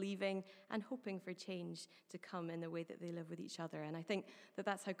patience, believing, and hoping for change to come in the way that they live with each other. And I think that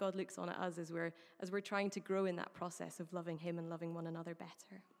that's how God looks on at us as we're trying to grow in that process of loving him and loving one another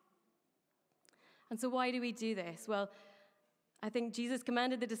better. And so why do we do this? Well, I think Jesus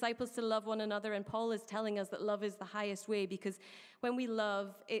commanded the disciples to love one another, and Paul is telling us that love is the highest way, because when we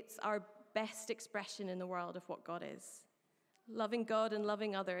love, it's our best expression in the world of what God is. Loving God and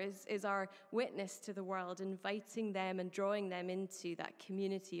loving others is our witness to the world, inviting them and drawing them into that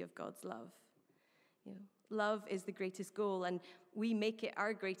community of God's love. Love is the greatest goal, and we make it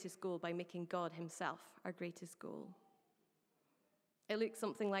our greatest goal by making God himself our greatest goal. It looks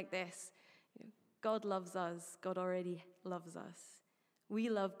something like this. God loves us. God already loves us. We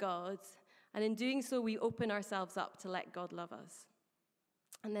love God, and in doing so, we open ourselves up to let God love us.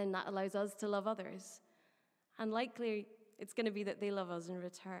 And then that allows us to love others. And likely, it's going to be that they love us in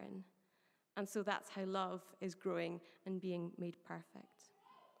return. And so that's how love is growing and being made perfect.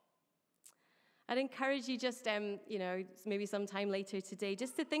 I'd encourage you just, maybe sometime later today,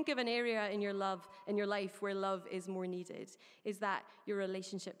 just to think of an area in your life where love is more needed. Is that your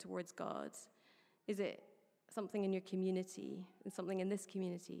relationship towards God? Is it something in your community? Something in this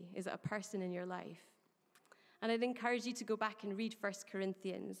community? Is it a person in your life? And I'd encourage you to go back and read 1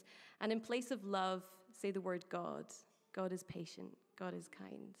 Corinthians, and in place of love, say the word God. God is patient. God is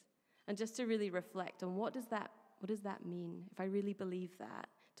kind. And just to really reflect on what does that mean? If I really believe that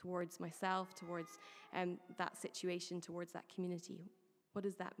towards myself, towards that situation, towards that community, what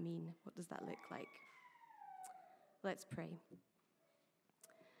does that mean? What does that look like? Let's pray.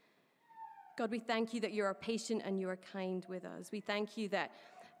 God, we thank you that you are patient and you are kind with us. We thank you that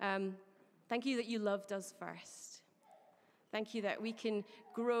you loved us first. Thank you that we can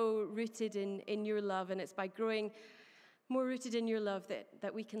grow rooted in your love, and it's by growing more rooted in your love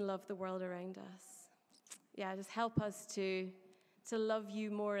that we can love the world around us. Yeah, just help us to love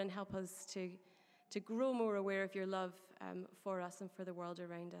you more, and help us to grow more aware of your love for us and for the world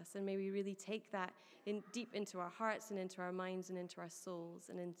around us. And may we really take that deep into our hearts and into our minds and into our souls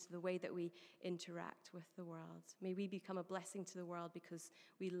and into the way that we interact with the world. May we become a blessing to the world because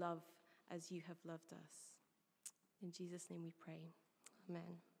we love as you have loved us. In Jesus' name we pray.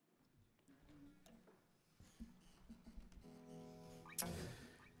 Amen.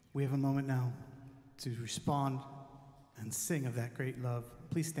 We have a moment now to respond and sing of that great love.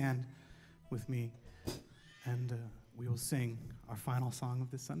 Please stand with me, and we will sing our final song of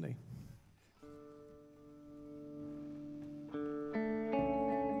this Sunday.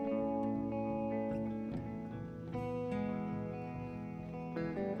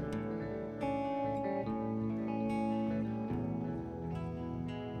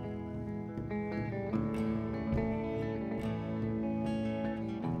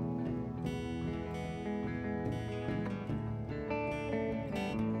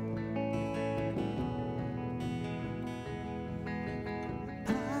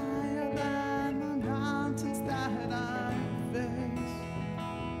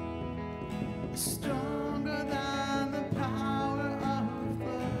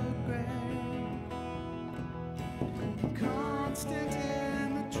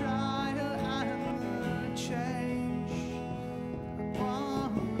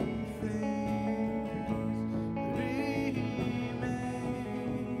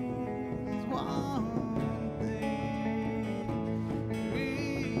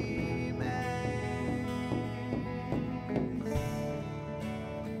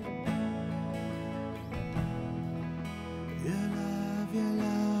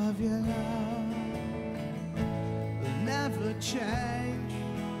 Change.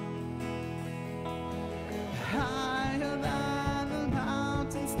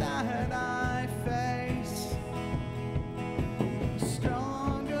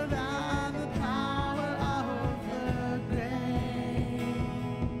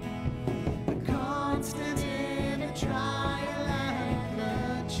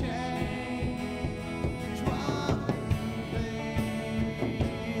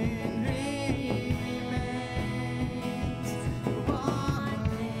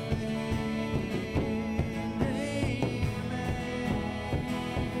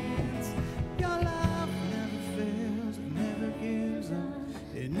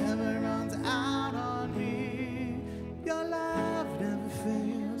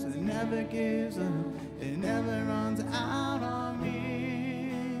 never gives up, it never runs out on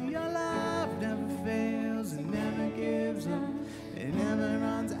me. Your love never fails, it never gives up, it never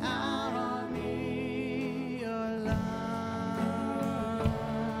runs out on me. Your love.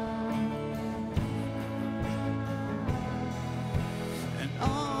 And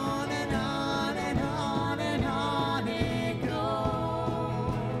on and on and on and on it goes,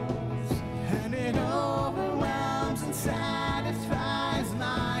 and it overwhelms and satisfies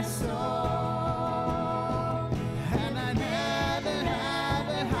my soul. And I never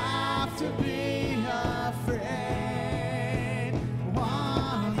ever have to be afraid.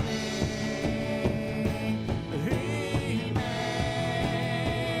 One thing remains,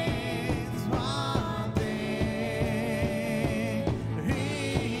 one thing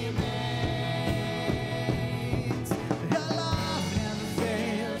remains. Your love never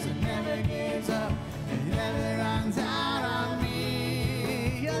fails, it never gives up, it never runs out on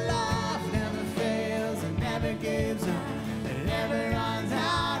me. Your love never fails, it never gives up, it never runs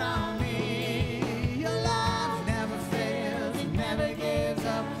out on me. Your love never fails, it never gives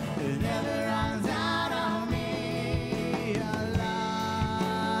up, it never runs out on me. Your love.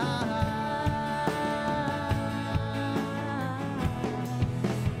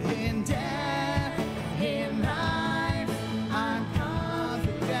 In death, in life, I'm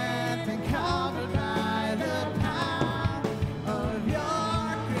confident and covered by the power of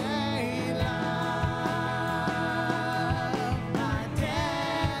your great love. My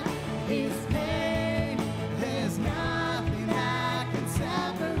debt is paid, there's nothing that can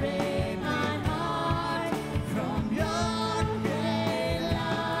separate my heart from your great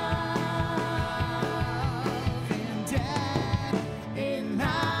love. In death, in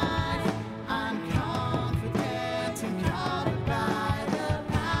life, I'm confident and covered by the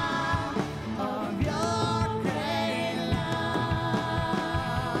power of your great love.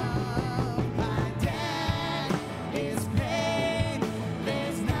 My debt is paid,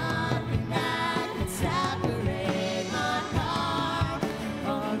 there's nothing that can separate my heart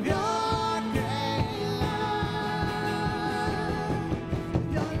from your great love.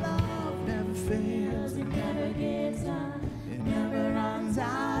 Your love never fails, it never gives up, it never runs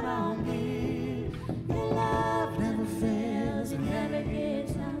out on me. Your love never fails, it never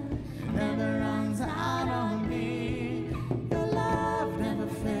gives up, it never runs out on me. Your love never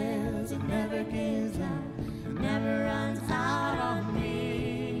fails, it never gives up, it never runs out on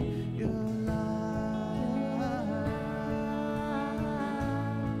me. Your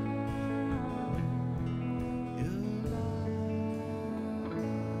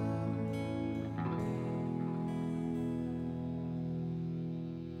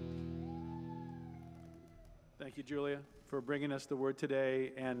Thank you, Julia, for bringing us the word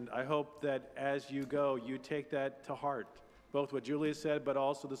today. And I hope that as you go, you take that to heart, both what Julia said, but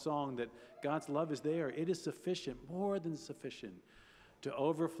also the song that God's love is there. It is sufficient, more than sufficient, to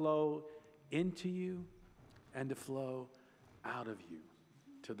overflow into you and to flow out of you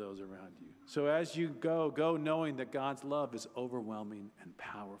to those around you. So as you go knowing that God's love is overwhelming and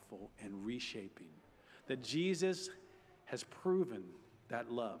powerful and reshaping, that Jesus has proven that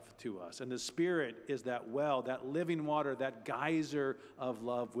love to us. And the Spirit is that well, that living water, that geyser of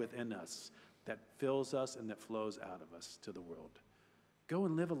love within us that fills us and that flows out of us to the world. Go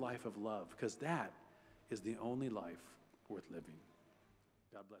and live a life of love, because that is the only life worth living.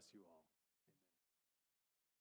 God bless you all.